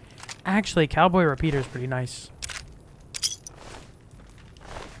 Actually, Cowboy Repeater is pretty nice.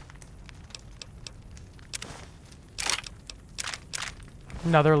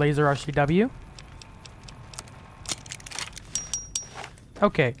 Another laser RCW.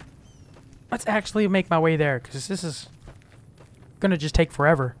 Okay. Let's actually make my way there, because this is gonna just take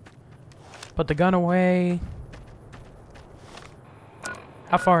forever. Put the gun away.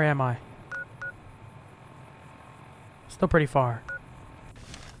 How far am I? Still pretty far.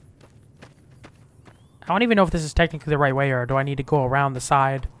 I don't even know if this is technically the right way, or do I need to go around the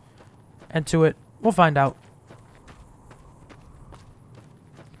side and to it? We'll find out.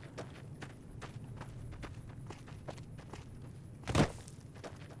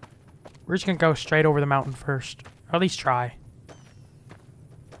 We're just gonna go straight over the mountain first. Or at least try.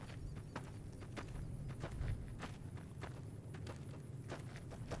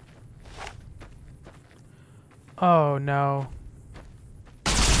 Oh no.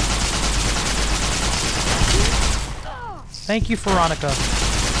 Thank you, Veronica.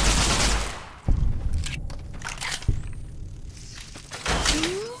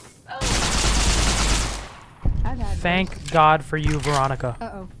 Thank God for you, Veronica.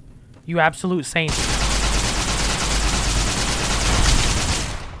 Uh-oh. You absolute saint.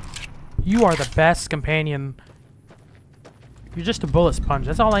 You are the best companion. You're just a bullet sponge.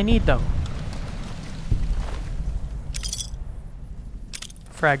 That's all I need, though.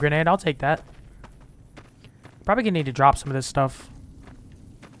 Frag grenade, I'll take that. Probably gonna need to drop some of this stuff.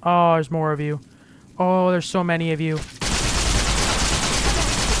 Oh, there's more of you. Oh, there's so many of you.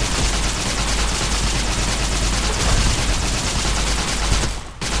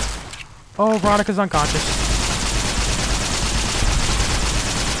 Oh, Veronica's unconscious.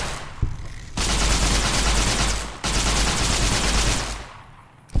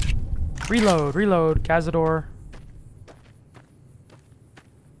 Reload, reload, Cazador.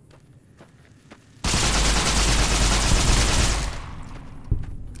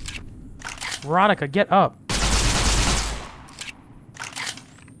 Veronica, get up.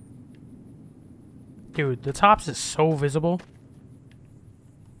 Dude, the tops is so visible.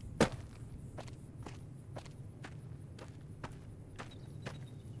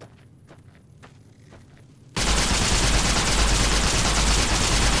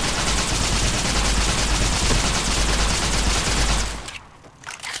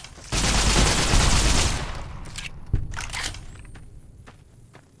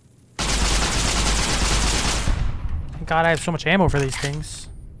 God, I have so much ammo for these things.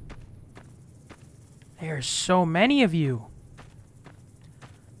 There's so many of you.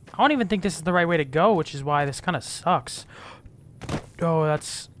 I don't even think this is the right way to go, which is why this kind of sucks. Oh,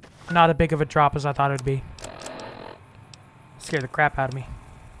 that's not as big of a drop as I thought it would be. Scared the crap out of me.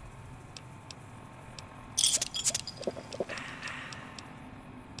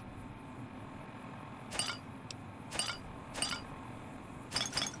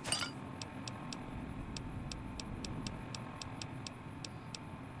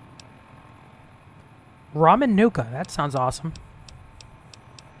 Ramen Nuka, that sounds awesome.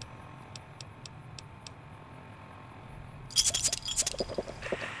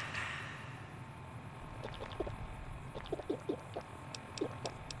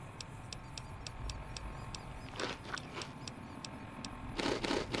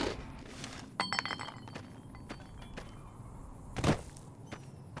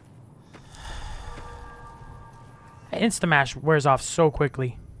 Instamash wears off so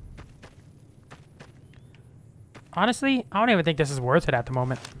quickly. Honestly, I don't even think this is worth it at the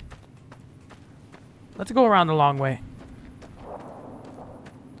moment. Let's go around the long way.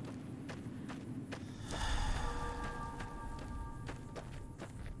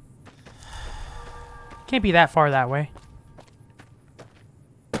 Can't be that far that way.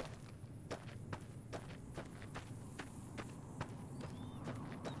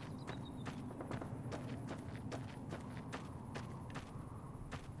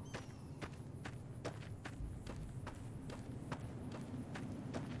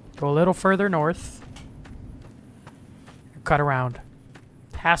 Go a little further north. Cut around.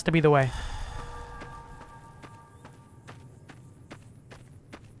 Has to be the way.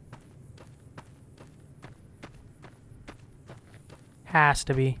 Has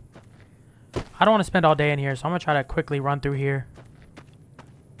to be. I don't want to spend all day in here, so I'm going to try to quickly run through here.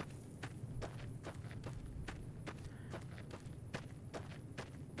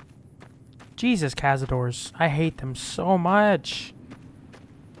 Jesus, Cazadors. I hate them so much.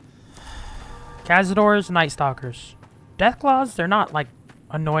 Cazadors, Night Stalkers. Deathclaws, they're not, like,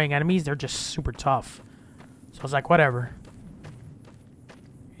 annoying enemies. They're just super tough. So it's like, whatever.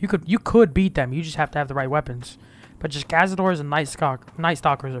 You could beat them. You just have to have the right weapons. But just Cazadors and Night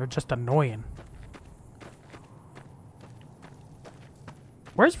Stalkers are just annoying.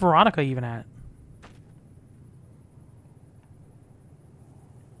 Where's Veronica even at?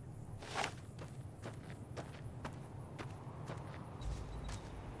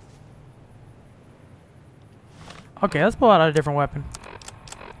 Okay, let's pull out a different weapon.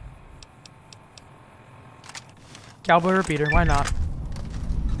 Cowboy repeater, why not?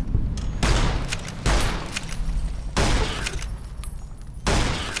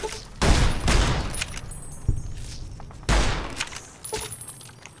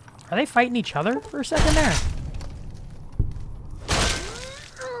 Are they fighting each other for a second there?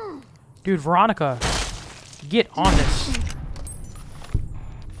 Dude, Veronica, get on this.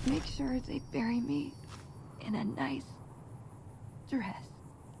 Make sure they bury me in a nice dress.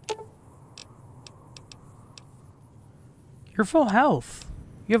 You're full health.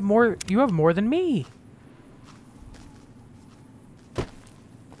 You have more than me.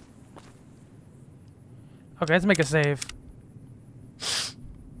 Okay, let's make a save.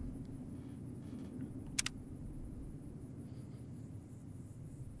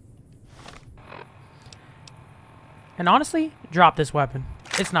 And honestly, drop this weapon.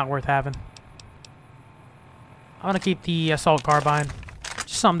 It's not worth having. I'm gonna keep the assault carbine.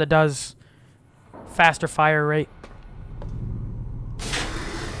 Just something that does faster fire rate.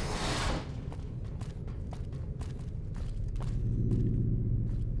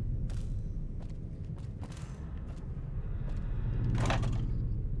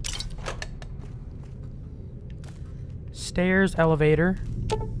 Stairs, elevator.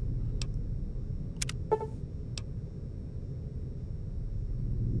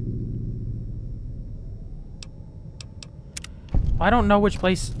 I don't know what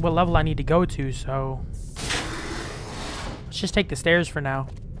level I need to go to, so let's just take the stairs for now.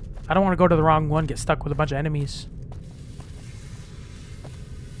 I don't want to go to the wrong one, get stuck with a bunch of enemies.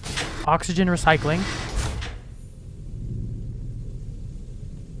 Oxygen recycling.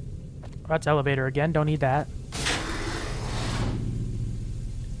 That's elevator again, don't need that.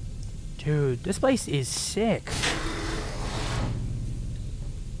 Dude, this place is sick.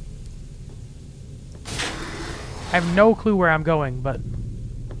 I have no clue where I'm going, but...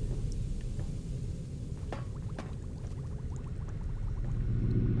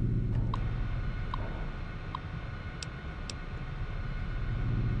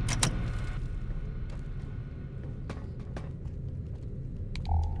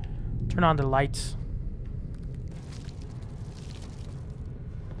 Turn on the lights.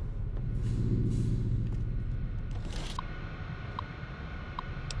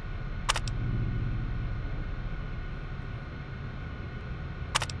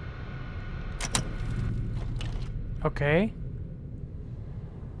 Okay.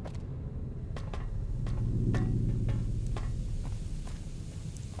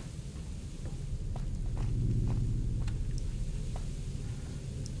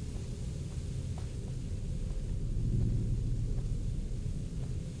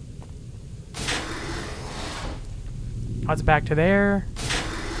 Odds back to there.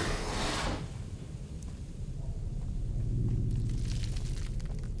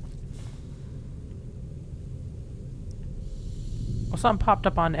 Well, something popped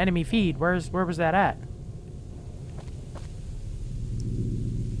up on enemy feed. Where was that at?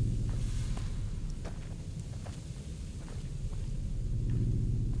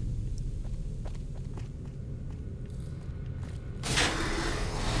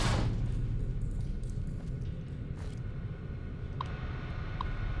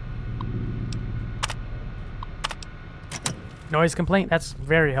 Noise complaint? That's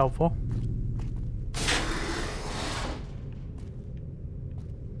very helpful.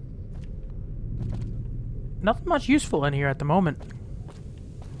 Nothing much useful in here at the moment.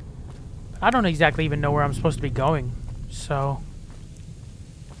 I don't exactly even know where I'm supposed to be going, so...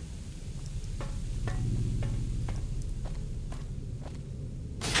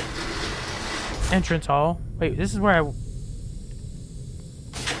 Entrance hall. Wait, this is where I...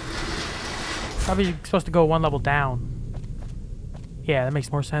 Probably supposed to go one level down. Yeah, that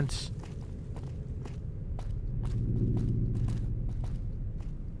makes more sense.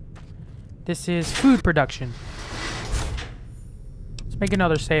 This is food production. Let's make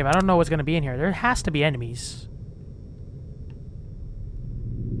another save. I don't know what's going to be in here. There has to be enemies.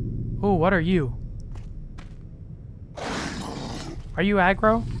 Oh, what are you? Are you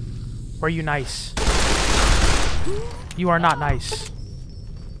aggro? Or are you nice? You are not nice.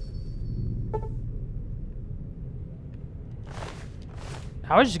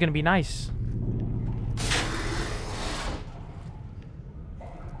 I was just going to be nice.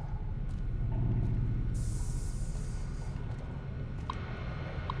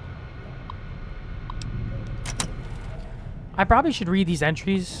 I probably should read these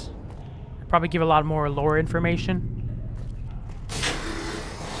entries. I'd probably give a lot more lore information.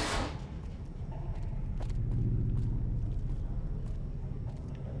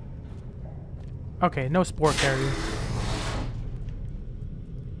 Okay, no spore carrier.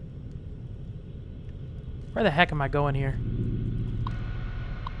 Where the heck am I going here?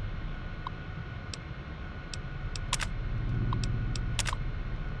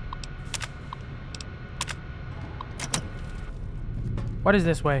 What is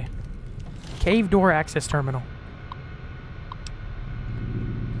this way? Cave door access terminal.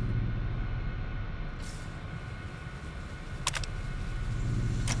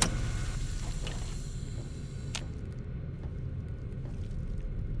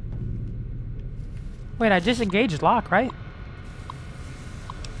 Wait, I just engaged lock, right?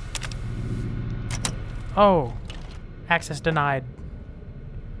 Oh. Access denied.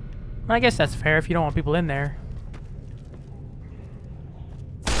 Well, I guess that's fair if you don't want people in there.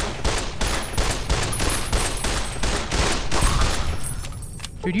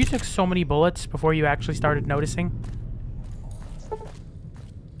 Dude, you took so many bullets before you actually started noticing.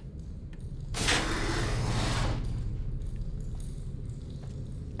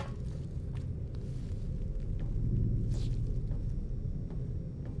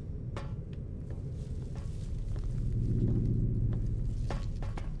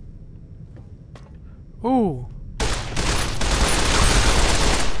 Ooh.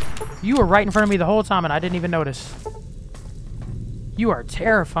 You were right in front of me the whole time and I didn't even notice. You are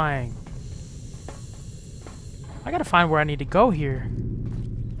terrifying. I gotta find where I need to go here.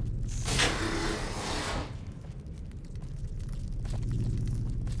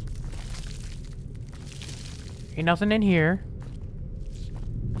 Ain't nothing in here.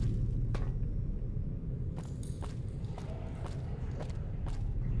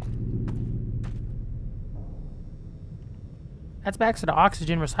 That's back to the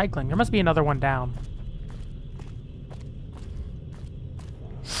oxygen recycling. There must be another one down.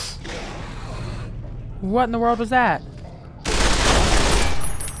 What in the world was that?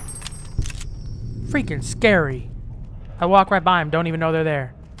 Freaking scary. I walk right by them, don't even know they're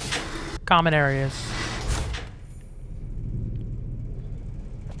there. Common areas.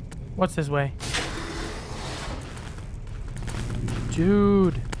 What's this way?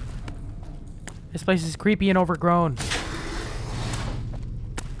 Dude. This place is creepy and overgrown.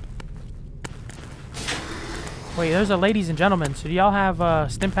 Wait, there's a ladies and gentlemen. So do y'all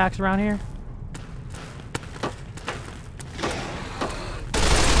have stim packs around here?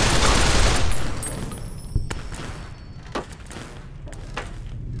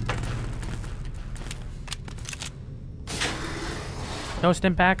 No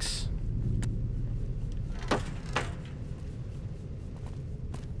stim packs?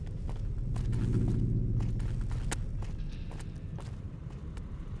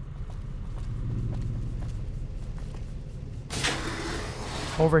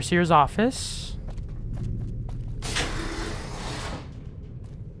 Overseer's office.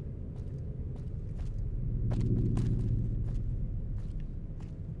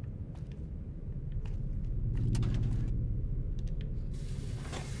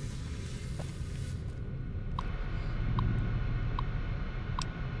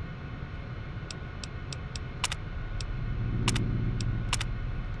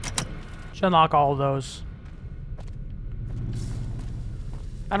 Should unlock all of those.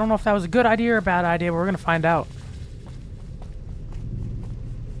 I don't know if that was a good idea or a bad idea, but we're gonna find out.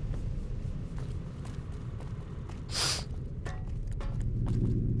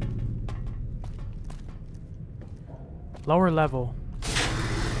 Lower level.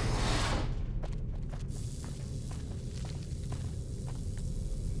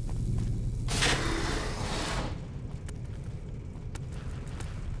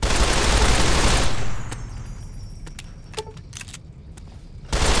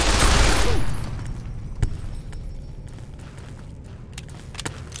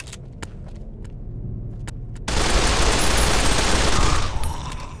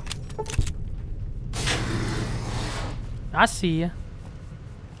 I see ya.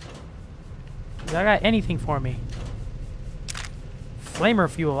 I got anything for me? Flamer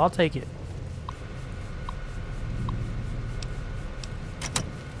fuel, I'll take it.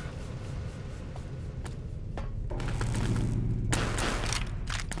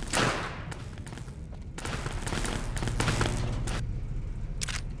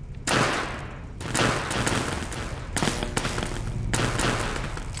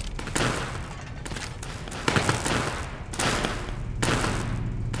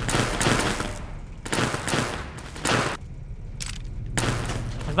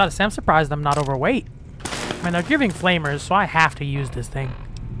 I was about to say, I'm surprised I'm not overweight. I mean, they're giving flamers, so I have to use this thing.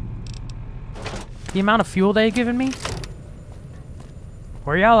 The amount of fuel they've given me?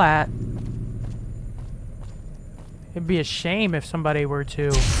 Where y'all at? It'd be a shame if somebody were to...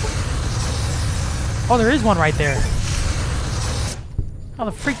 Oh, there is one right there. How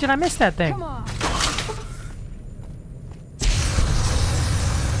the freak did I miss that thing? Come on.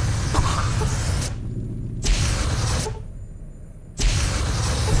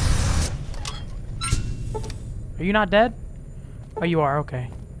 Are you not dead? Oh, you are. Okay.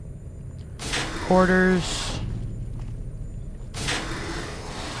 Quarters.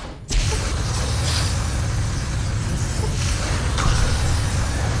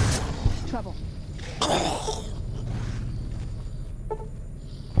 Trouble.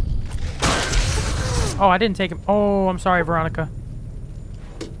 Oh, I didn't take him. Oh, I'm sorry, Veronica.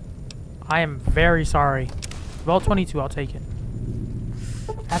 I am very sorry. Well, 22, I'll take it.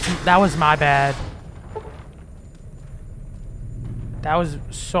 That was my bad. That was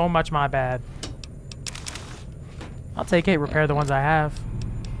so much my bad. I'll take it, repair the ones I have.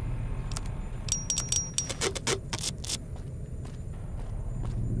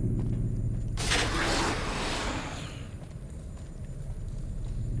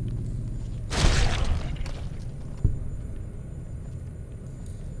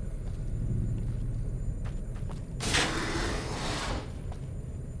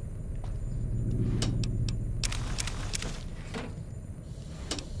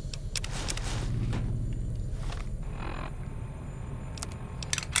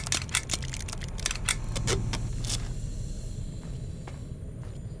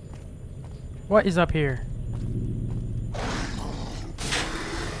 What is up here?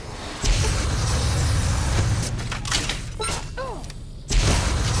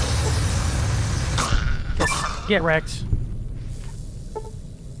 Get wrecked.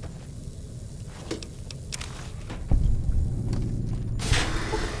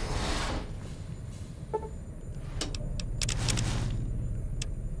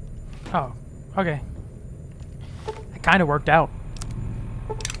 Oh, okay. It kind of worked out.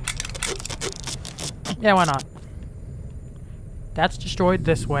 Yeah, why not? That's destroyed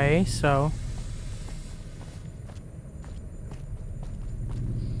this way, so...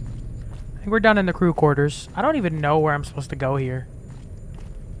 I think we're done in the crew quarters. I don't even know where I'm supposed to go here.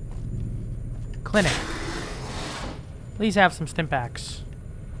 Clinic. Please have some stim packs.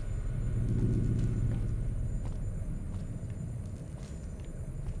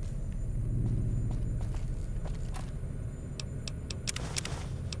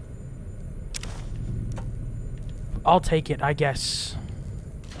 I'll take it, I guess.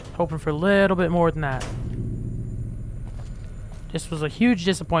 Hoping for a little bit more than that. This was a huge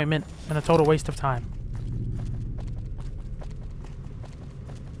disappointment and a total waste of time.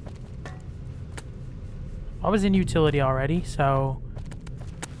 I was in utility already, so...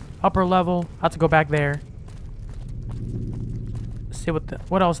 Upper level, I'll have to go back there. See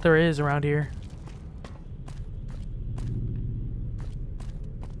what else there is around here.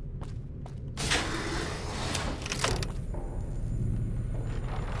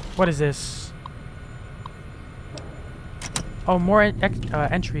 What is this? Oh, more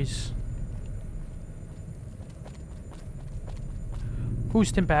entries. Who's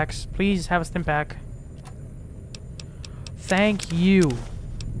stim packs? Please have a stim pack. Thank you.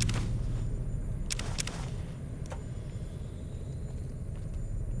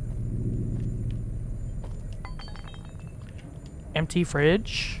 Empty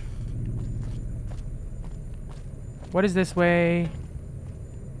fridge. What is this way?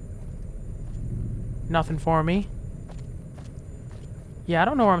 Nothing for me. Yeah, I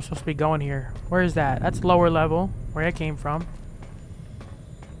don't know where I'm supposed to be going here. Where is that? That's lower level, where I came from.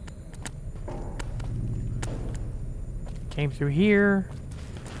 Came through here.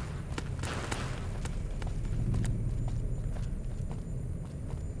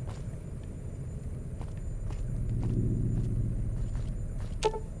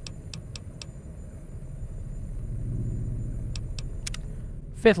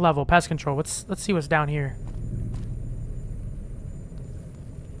 Fifth level, pest control. Let's see what's down here.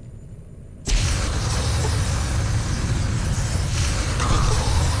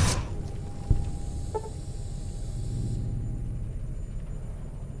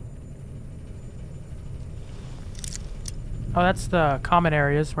 Oh, that's the common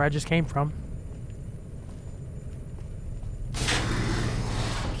areas where I just came from.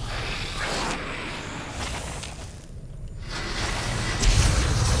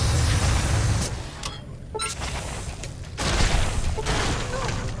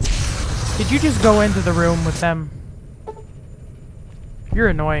 Did you just go into the room with them? You're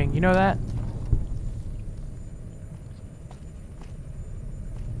annoying, you know that?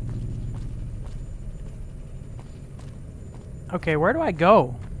 Okay, where do I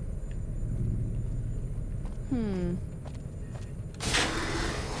go?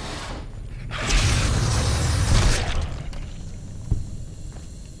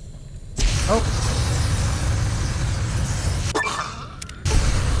 Oh.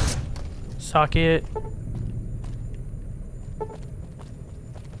 Suck it.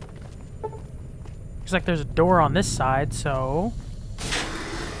 Looks like there's a door on this side, so...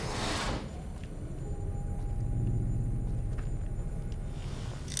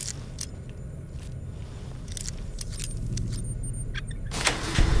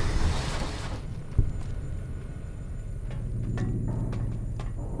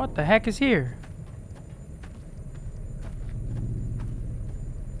 What the heck is here?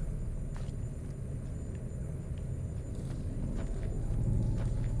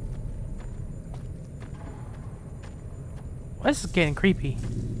 This is getting creepy.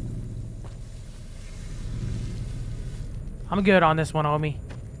 I'm good on this one, homie.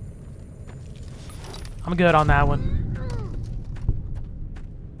 I'm good on that one.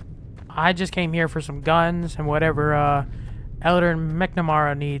 I just came here for some guns and whatever Elder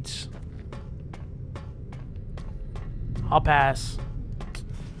McNamara needs. I'll pass.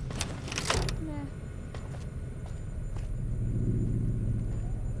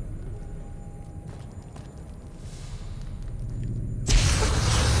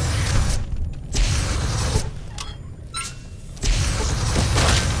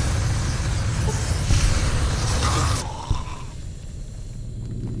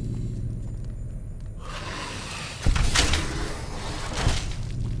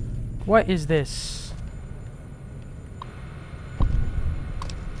 What is this?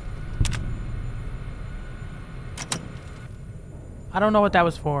 I don't know what that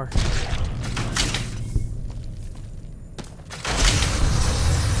was for.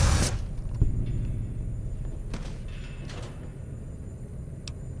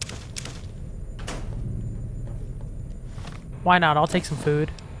 Why not? I'll take some food.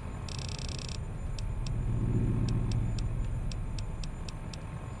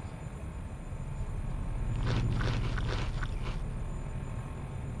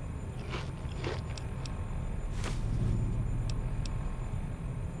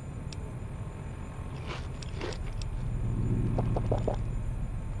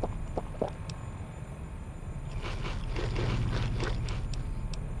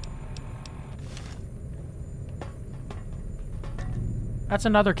 That's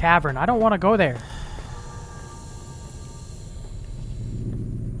another cavern. I don't want to go there.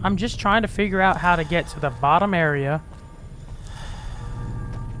 I'm just trying to figure out how to get to the bottom area.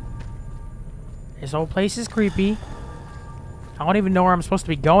 This whole place is creepy. I don't even know where I'm supposed to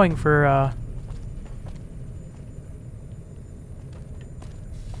be going for,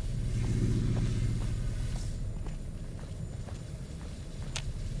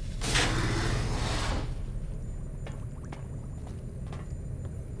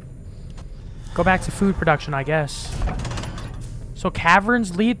 Go back to food production, I guess. So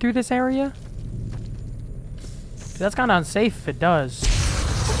caverns lead through this area? That's kind of unsafe if it does.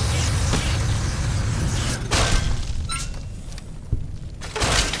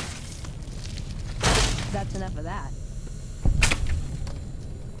 That's enough of that.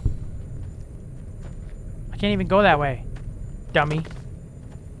 I can't even go that way, dummy.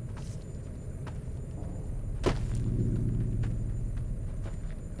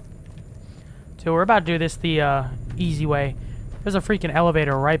 So we're about to do this the easy way. There's a freaking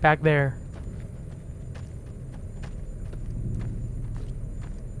elevator right back there.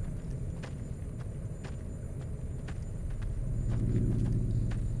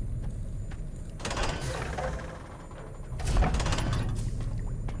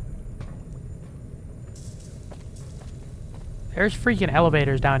 There's freaking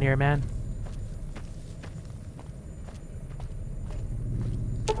elevators down here, man.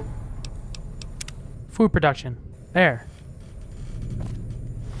 Food production. There.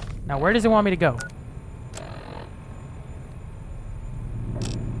 Now, where does it want me to go?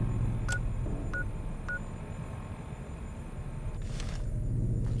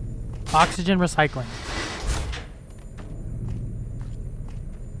 Oxygen recycling.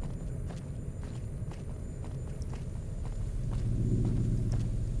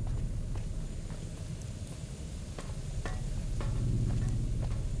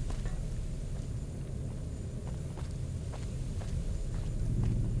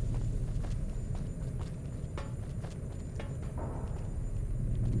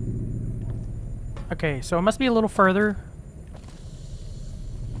 Okay, so it must be a little further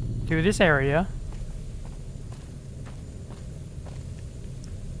through this area.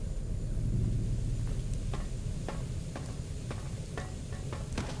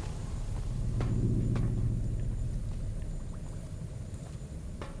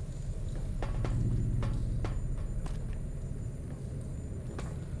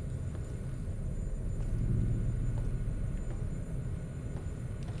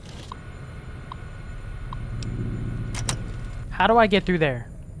 How do I get through there?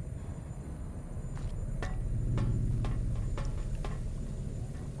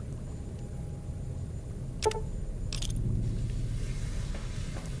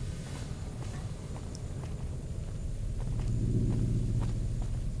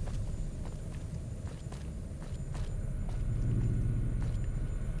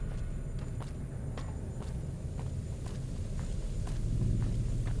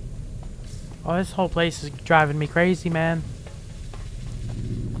 Oh, this whole place is driving me crazy, man.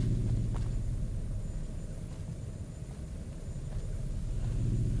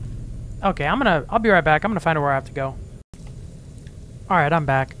 Okay, I'll be right back. I'm gonna find out where I have to go. Alright, I'm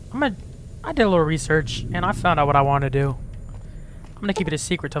back. I did a little research, and I found out what I want to do. I'm gonna keep it a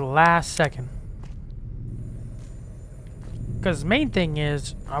secret till the last second. Because the main thing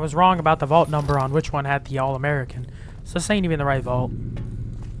is, I was wrong about the vault number on which one had the All-American. So this ain't even the right vault.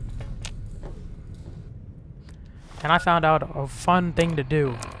 And I found out a fun thing to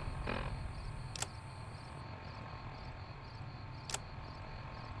do.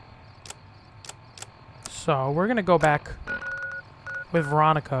 So we're gonna go back with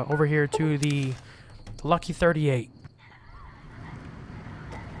Veronica over here to the Lucky 38.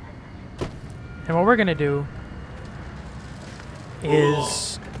 And what we're gonna do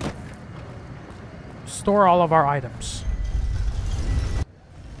is store all of our items.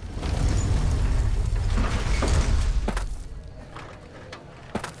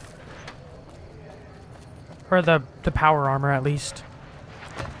 Or the power armor, at least.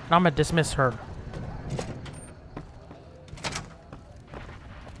 And I'm gonna dismiss her.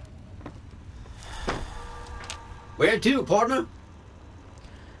 Where to, partner?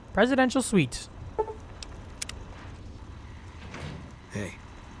 Presidential suite. Hey.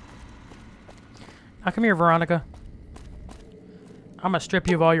 Now come here, Veronica. I'm gonna strip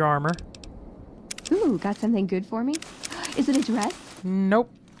you of all your armor. Ooh, got something good for me? Is it a dress?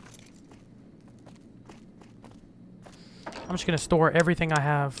 Nope. I'm just gonna store everything I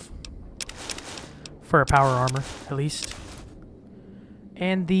have for a power armor, at least.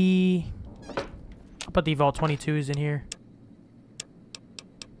 And I'll put the Vault 22s in here.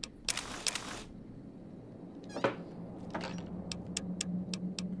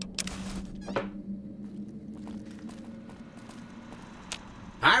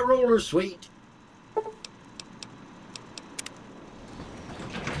 High roller suite.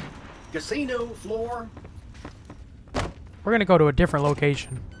 Casino floor. We're gonna go to a different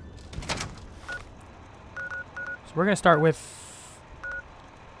location. So we're gonna start with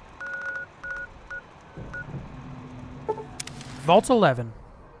Vault 11.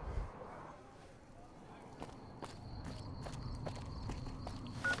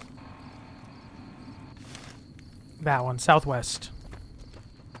 That one, southwest.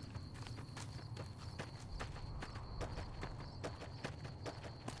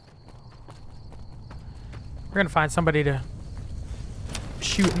 We're gonna find somebody to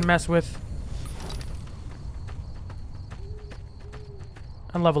shoot and mess with.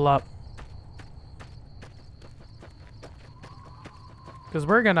 And level up. Because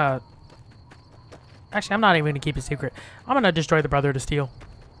we're gonna... Actually, I'm not even gonna keep it secret. I'm gonna destroy the Brotherhood of Steel.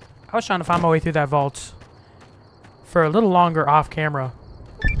 I was trying to find my way through that vault for a little longer off camera.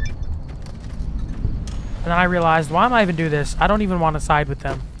 And then I realized, why am I even do this? I don't even want to side with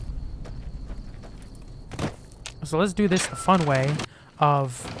them. So let's do this the fun way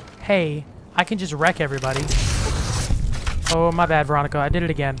of, hey, I can just wreck everybody. Oh, my bad, Veronica. I did it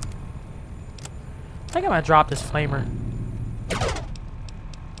again. I think I'm gonna drop this flamer.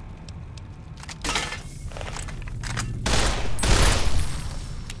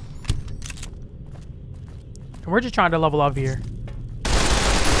 And we're just trying to level up here.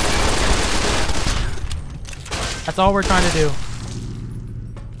 That's all we're trying to do.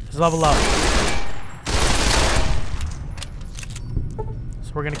 Is level up.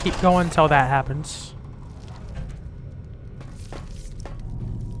 So we're gonna keep going until that happens.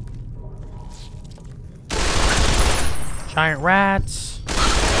 Giant rats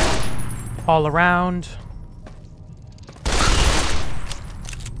all around.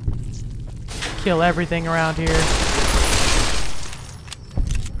 Kill everything around here.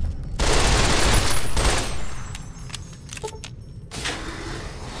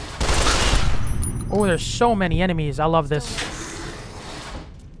 there's so many enemies. I love this.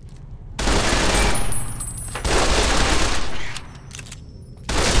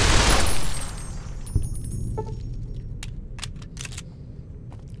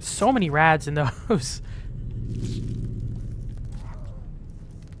 So many rads in those.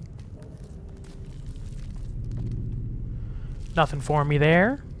 Nothing for me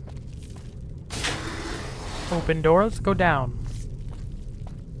there. Open door. Let's go down.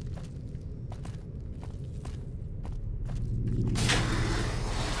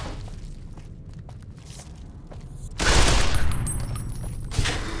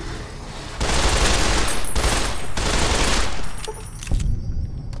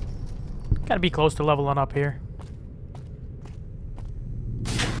 Gotta be close to leveling up here.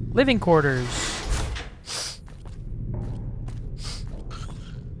 Living quarters.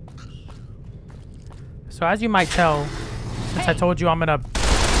 So as you might tell, since I told you I'm gonna...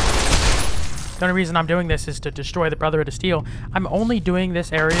 The only reason I'm doing this is to destroy the Brotherhood of Steel. I'm only doing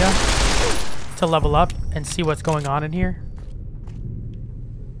this area to level up and see what's going on in here.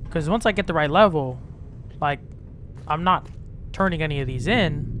 Because once I get the right level, like, I'm not turning any of these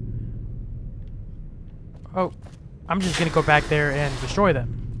in. Oh, I'm just gonna go back there and destroy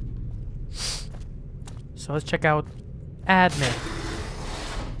them. So let's check out admin.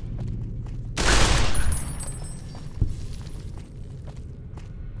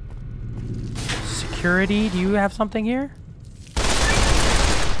 Security, do you have something here?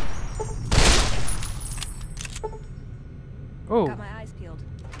 Oh. Got my eyes peeled.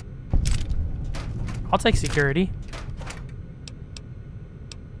 I'll take security.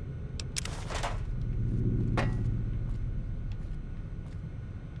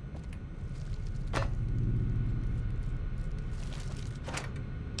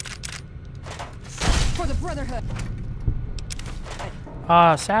 For the Brotherhood.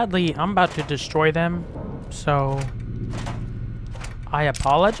 Sadly, I'm about to destroy them, so I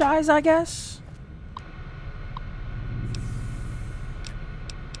apologize, I guess?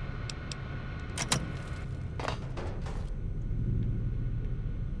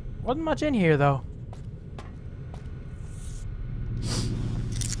 Wasn't much in here, though.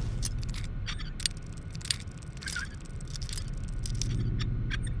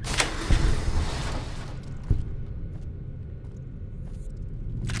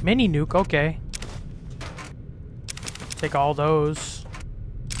 Mini nuke, okay. Take all those.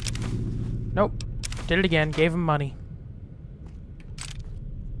 Nope. Did it again. Gave him money.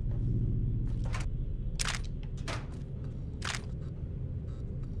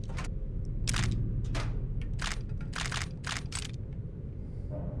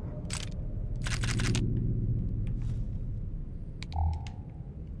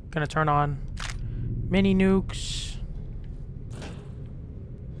 Gonna turn on mini nukes.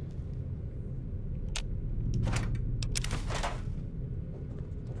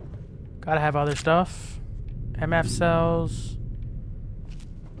 Gotta have other stuff. MF cells.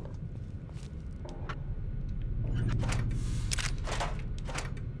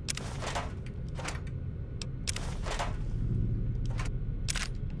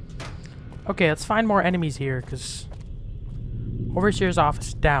 Okay, let's find more enemies here, because Overseer's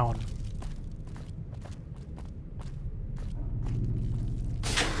office down.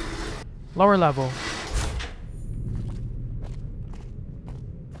 Lower level.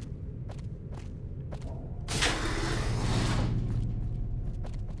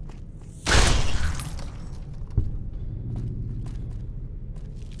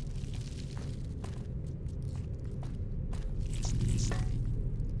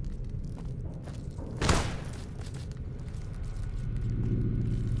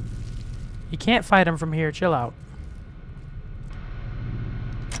 You can't fight him from here. Chill out.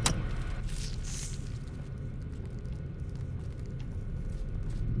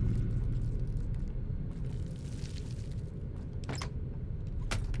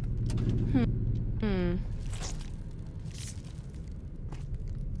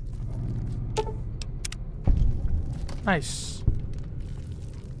 Nice.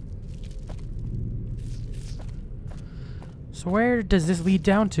 So where does this lead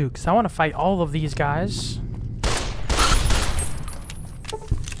down to? Because I want to fight all of these guys.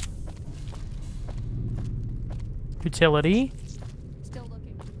 Utility. Still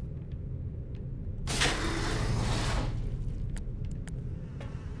looking.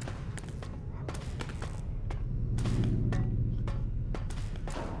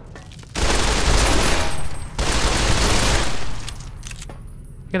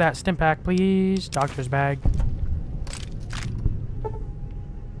 Look at that stim pack, please. Doctor's bag.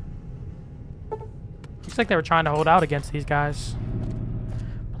 Looks like they were trying to hold out against these guys.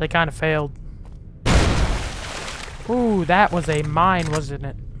 But they kind of failed. Ooh, that was a mine, wasn't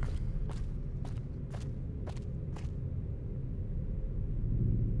it?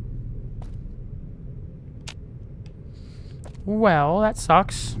 Well, that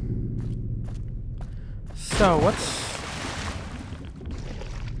sucks. So, what's...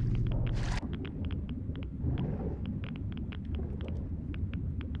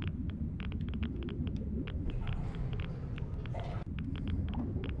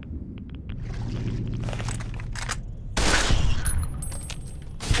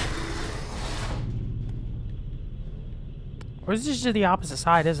 Or is this just the opposite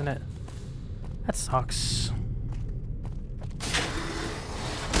side, isn't it? That sucks.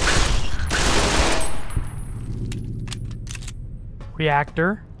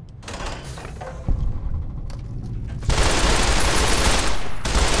 Reactor.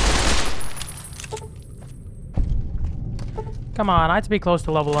 Come on, I have to be close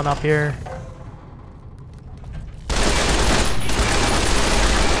to leveling up here.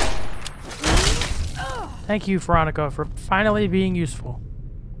 Thank you, Veronica, for finally being useful.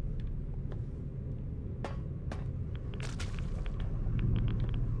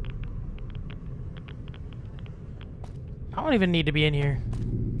 I don't even need to be in here.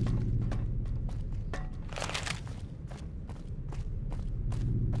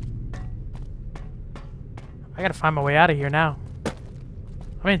 I gotta find my way out of here now.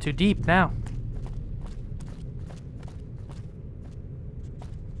 I'm in too deep now.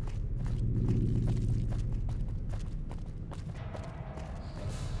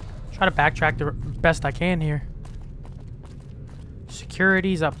 Try to backtrack the best I can here.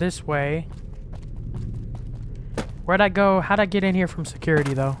 Security's up this way. Where'd I go? How'd I get in here from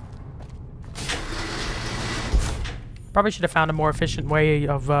security, though? Probably should have found a more efficient way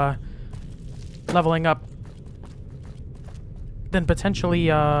of leveling up than potentially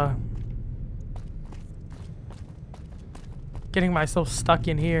getting myself stuck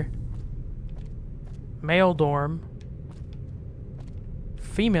in here. Male dorm.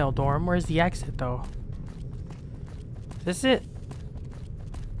 Female dorm. Where's the exit, though? Is this it?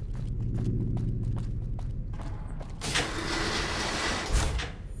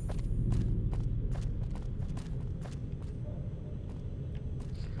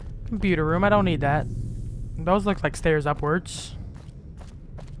 Computer room. I don't need that. Those look like stairs upwards.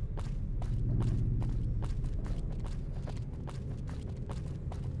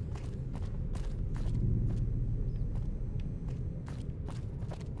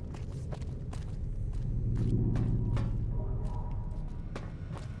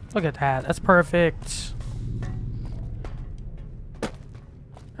 Look at that. That's perfect.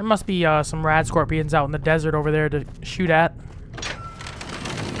 There must be some rad scorpions out in the desert over there to shoot at.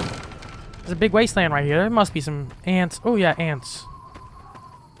 There's a big wasteland right here. There must be some ants. Oh yeah, ants.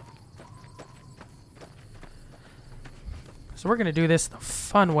 So we're gonna do this the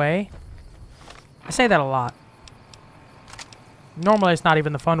fun way. I say that a lot. Normally it's not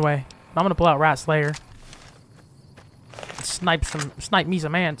even the fun way. I'm gonna pull out Rat Slayer. Snipe me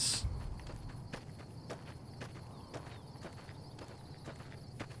some ants.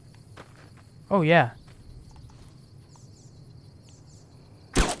 Oh yeah.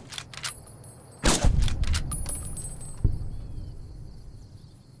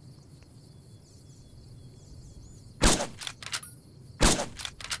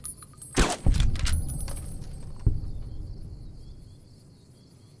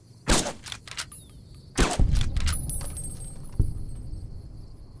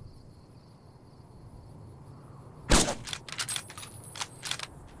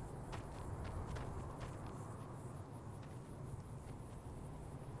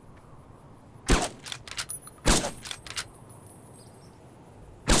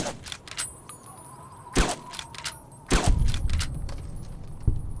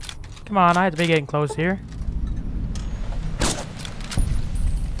 Come on, I have to be getting close here.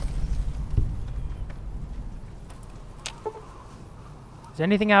 Is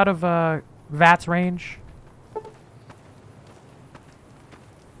anything out of VAT's range?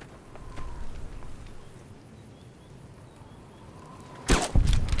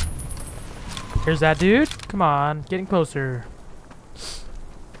 Here's that dude. Come on, getting closer.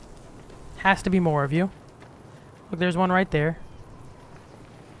 Has to be more of you. Look, there's one right there.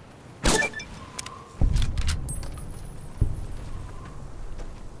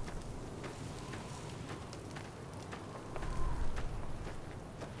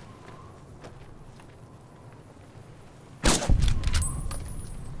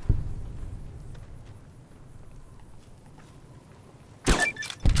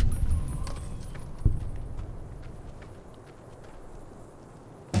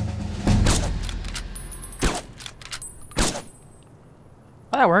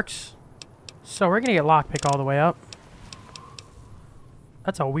 that works. So we're gonna get lockpick all the way up.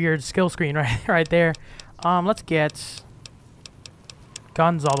 That's a weird skill screen right there. Let's get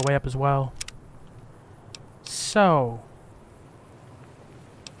guns all the way up as well. So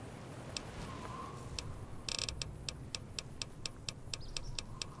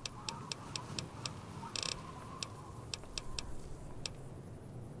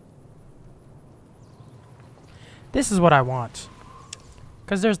this is what I want.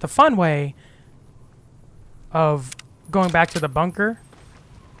 Because there's the fun way of going back to the bunker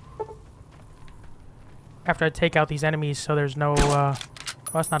after I take out these enemies, so there's no, well,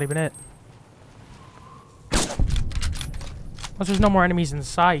 that's not even it. Once there's no more enemies in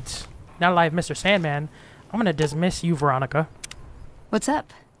sight, now that I have Mr. Sandman, I'm gonna dismiss you, Veronica. What's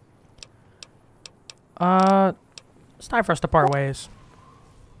up? It's time for us to part ways.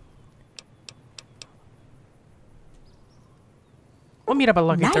 We'll meet up at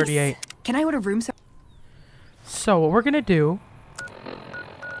Lucky 38. Can I order room service? So what we're gonna do,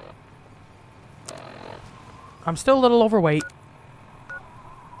 I'm still a little overweight.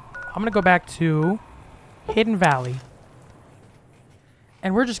 I'm gonna go back to Hidden Valley,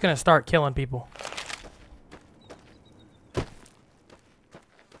 and we're just gonna start killing people.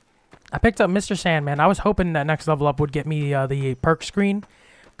 I picked up Mr. Sandman. I was hoping that next level up would get me the perk screen,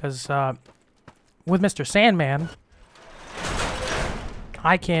 because with Mr. Sandman,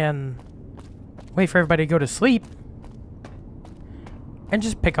 I can wait for everybody to go to sleep and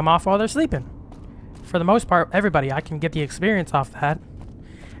just pick them off while they're sleeping. For the most part, everybody, I can get the experience off that,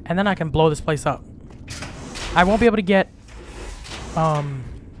 and then I can blow this place up. I won't be able to get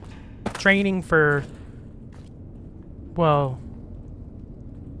training for, well,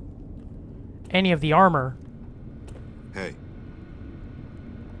 any of the armor. Hey.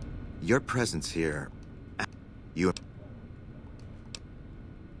 Your presence here, you...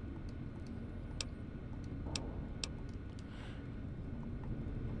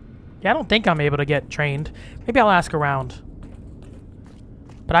 Yeah, I don't think I'm able to get trained. Maybe I'll ask around.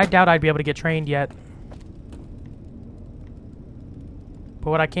 But I doubt I'd be able to get trained yet. But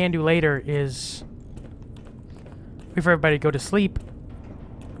what I can do later is wait for everybody to go to sleep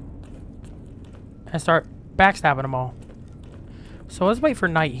and start backstabbing them all. So let's wait for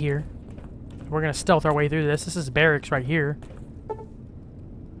night here. We're going to stealth our way through this. This is barracks right here.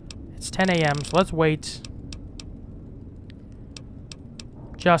 It's 10 a.m., so let's wait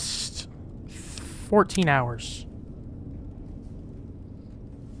just 14 hours.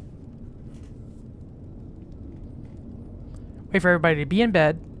 Wait for everybody to be in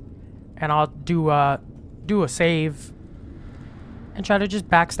bed, and I'll do a save and try to just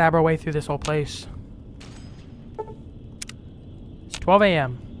backstab our way through this whole place. It's 12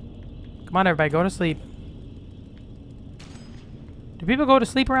 a.m. Come on, everybody, go to sleep. Do people go to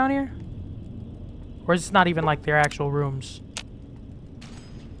sleep around here? Or is this not even like their actual rooms?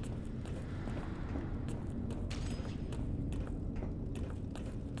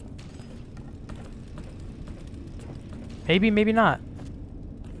 Maybe, maybe not.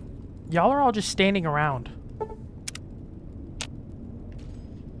 Y'all are all just standing around.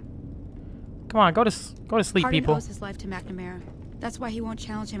 Come on, go to sleep, Hardin people. owes his life to McNamara. That's why he won't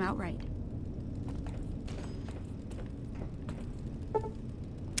challenge him outright.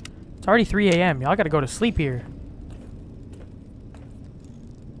 It's already 3 a.m. Y'all gotta go to sleep here.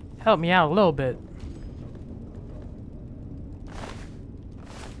 Help me out a little bit.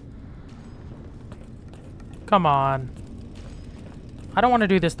 Come on. I don't want to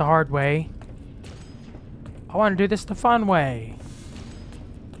do this the hard way. I want to do this the fun way.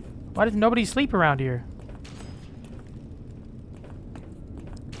 Why does nobody sleep around here?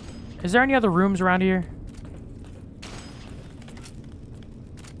 Is there any other rooms around here?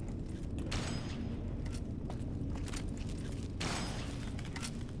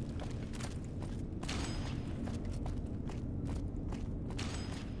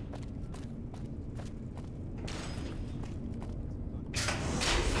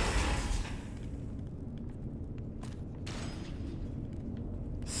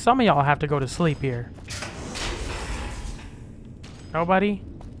 Some of y'all have to go to sleep here. Nobody?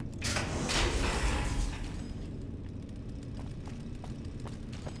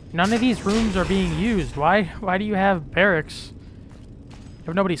 None of these rooms are being used. Why do you have barracks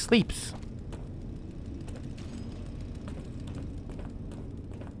if nobody sleeps?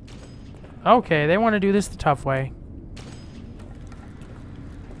 Okay, they want to do this the tough way.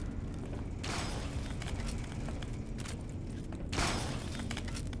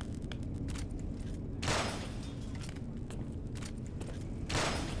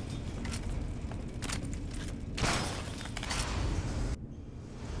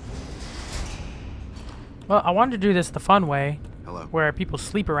 Well, I wanted to do this the fun way. Hello. Where people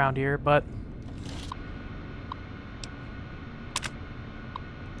sleep around here, but...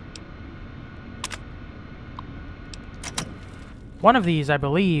 One of these, I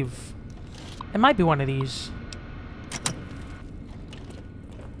believe. It might be one of these.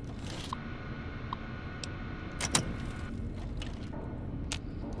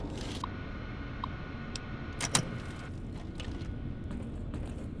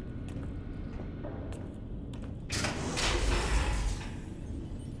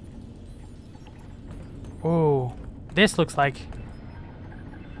 Oh, this looks like...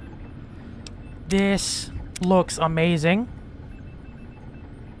 This looks amazing.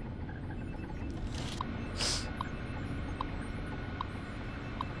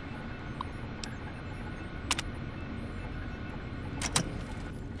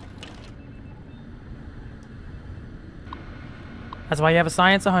 That's why you have a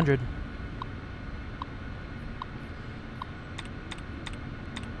science 100.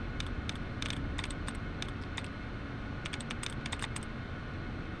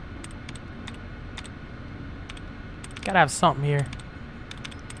 Gotta have something here.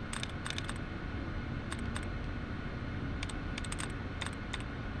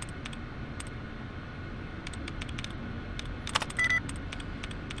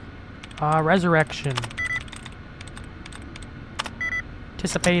 Resurrection.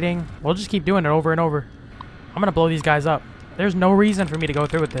 Anticipating. We'll just keep doing it over and over. I'm gonna blow these guys up. There's no reason for me to go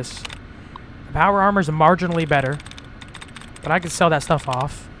through with this. The power armor's marginally better, but I could sell that stuff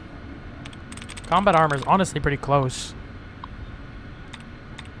off. Combat armor's honestly pretty close.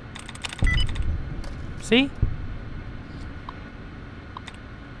 See?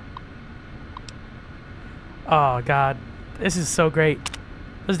 Oh god. This is so great.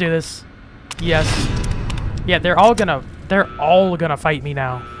 Let's do this. Yes. Yeah, they're all gonna fight me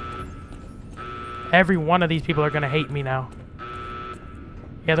now. Every one of these people are gonna hate me now.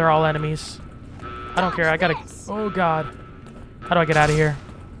 Yeah, they're all enemies. I don't care. I gotta... Oh, God. How do I get out of here?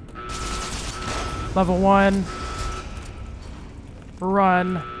 Level 1.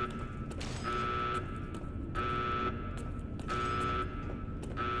 Run.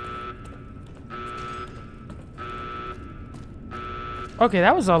 Okay,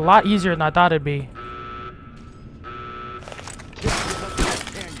 that was a lot easier than I thought it'd be.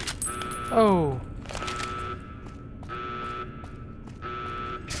 Oh.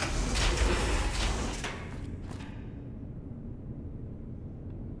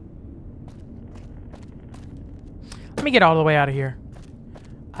 Let me get all the way out of here.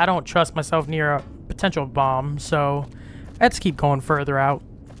 I don't trust myself near a potential bomb, so let's keep going further out.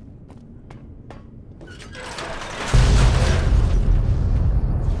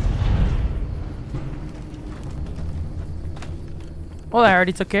 Well, I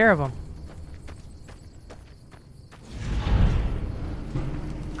already took care of him.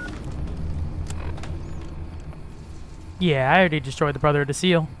 Yeah, I already destroyed the Brotherhood of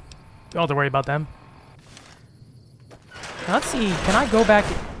Steel. Don't have to worry about them. Now, let's see. Can I go back?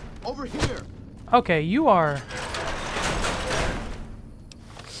 Over here. Okay, you are...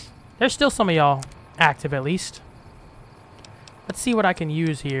 There's still some of y'all active, at least. Let's see what I can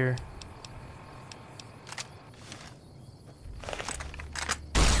use here.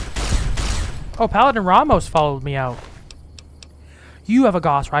 Oh, Paladin Ramos followed me out. You have a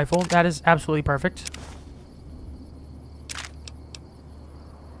Gauss rifle. That is absolutely perfect.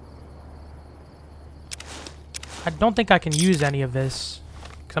 I don't think I can use any of this,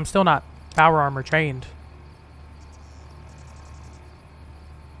 because I'm still not power armor trained.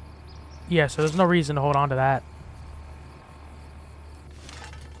 Yeah, so there's no reason to hold on to that.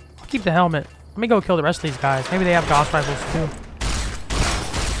 I'll keep the helmet. Let me go kill the rest of these guys. Maybe they have Gauss rifles too.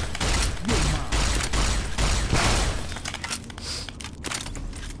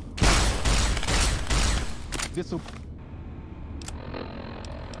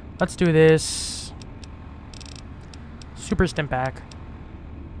 Let's do this. Super stim pack.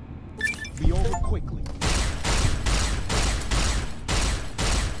 Be over quickly.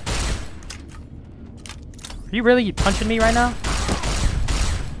 Are you really punching me right now?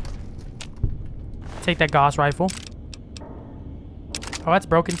 Take that Gauss rifle. Oh, that's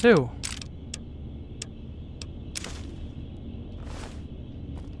broken too.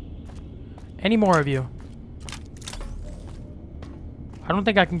 Any more of you? I don't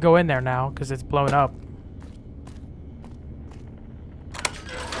think I can go in there now because it's blown up.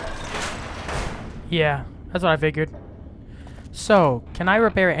 Yeah, that's what I figured. So, can I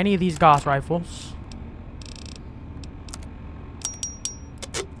repair any of these Gauss rifles?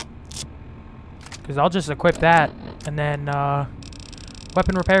 Because I'll just equip that and then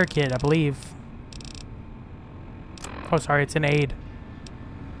weapon repair kit, I believe. Oh, sorry, it's an aid.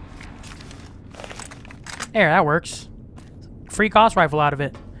 There, that works. Free Gauss rifle out of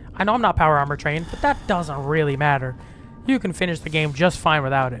it. I know I'm not power armor trained, but that doesn't really matter. You can finish the game just fine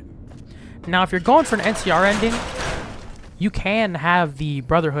without it. Now, if you're going for an NCR ending, you can have the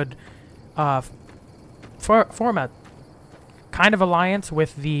Brotherhood form a kind of alliance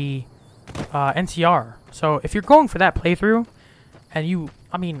with the NCR. So if you're going for that playthrough, and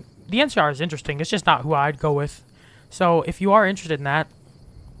I mean, the NCR is interesting. It's just not who I'd go with. So if you are interested in that,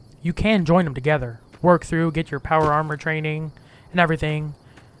 you can join them together. Work through, get your power armor training and everything,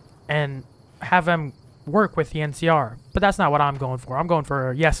 and have them work with the NCR. But that's not what I'm going for. I'm going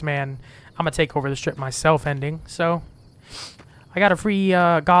for a yes man, I'm gonna take over the strip myself ending. So I got a free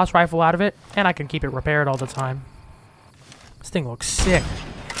Gauss rifle out of it, and I can keep it repaired all the time. This thing looks sick.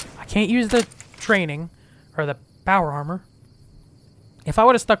 I can't use the training or the power armor. If I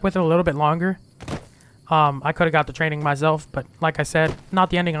would have stuck with it a little bit longer, I could have got the training myself, but like I said, not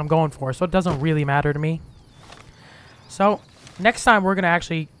the ending I'm going for, so it doesn't really matter to me. So, next time we're going to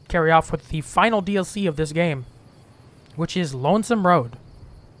actually carry off with the final DLC of this game, which is Lonesome Road.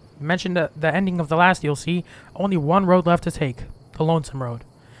 I mentioned the ending of the last DLC, only one road left to take, the Lonesome Road.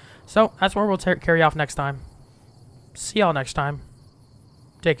 So, that's where we'll carry off next time. See y'all next time.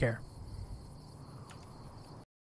 Take care.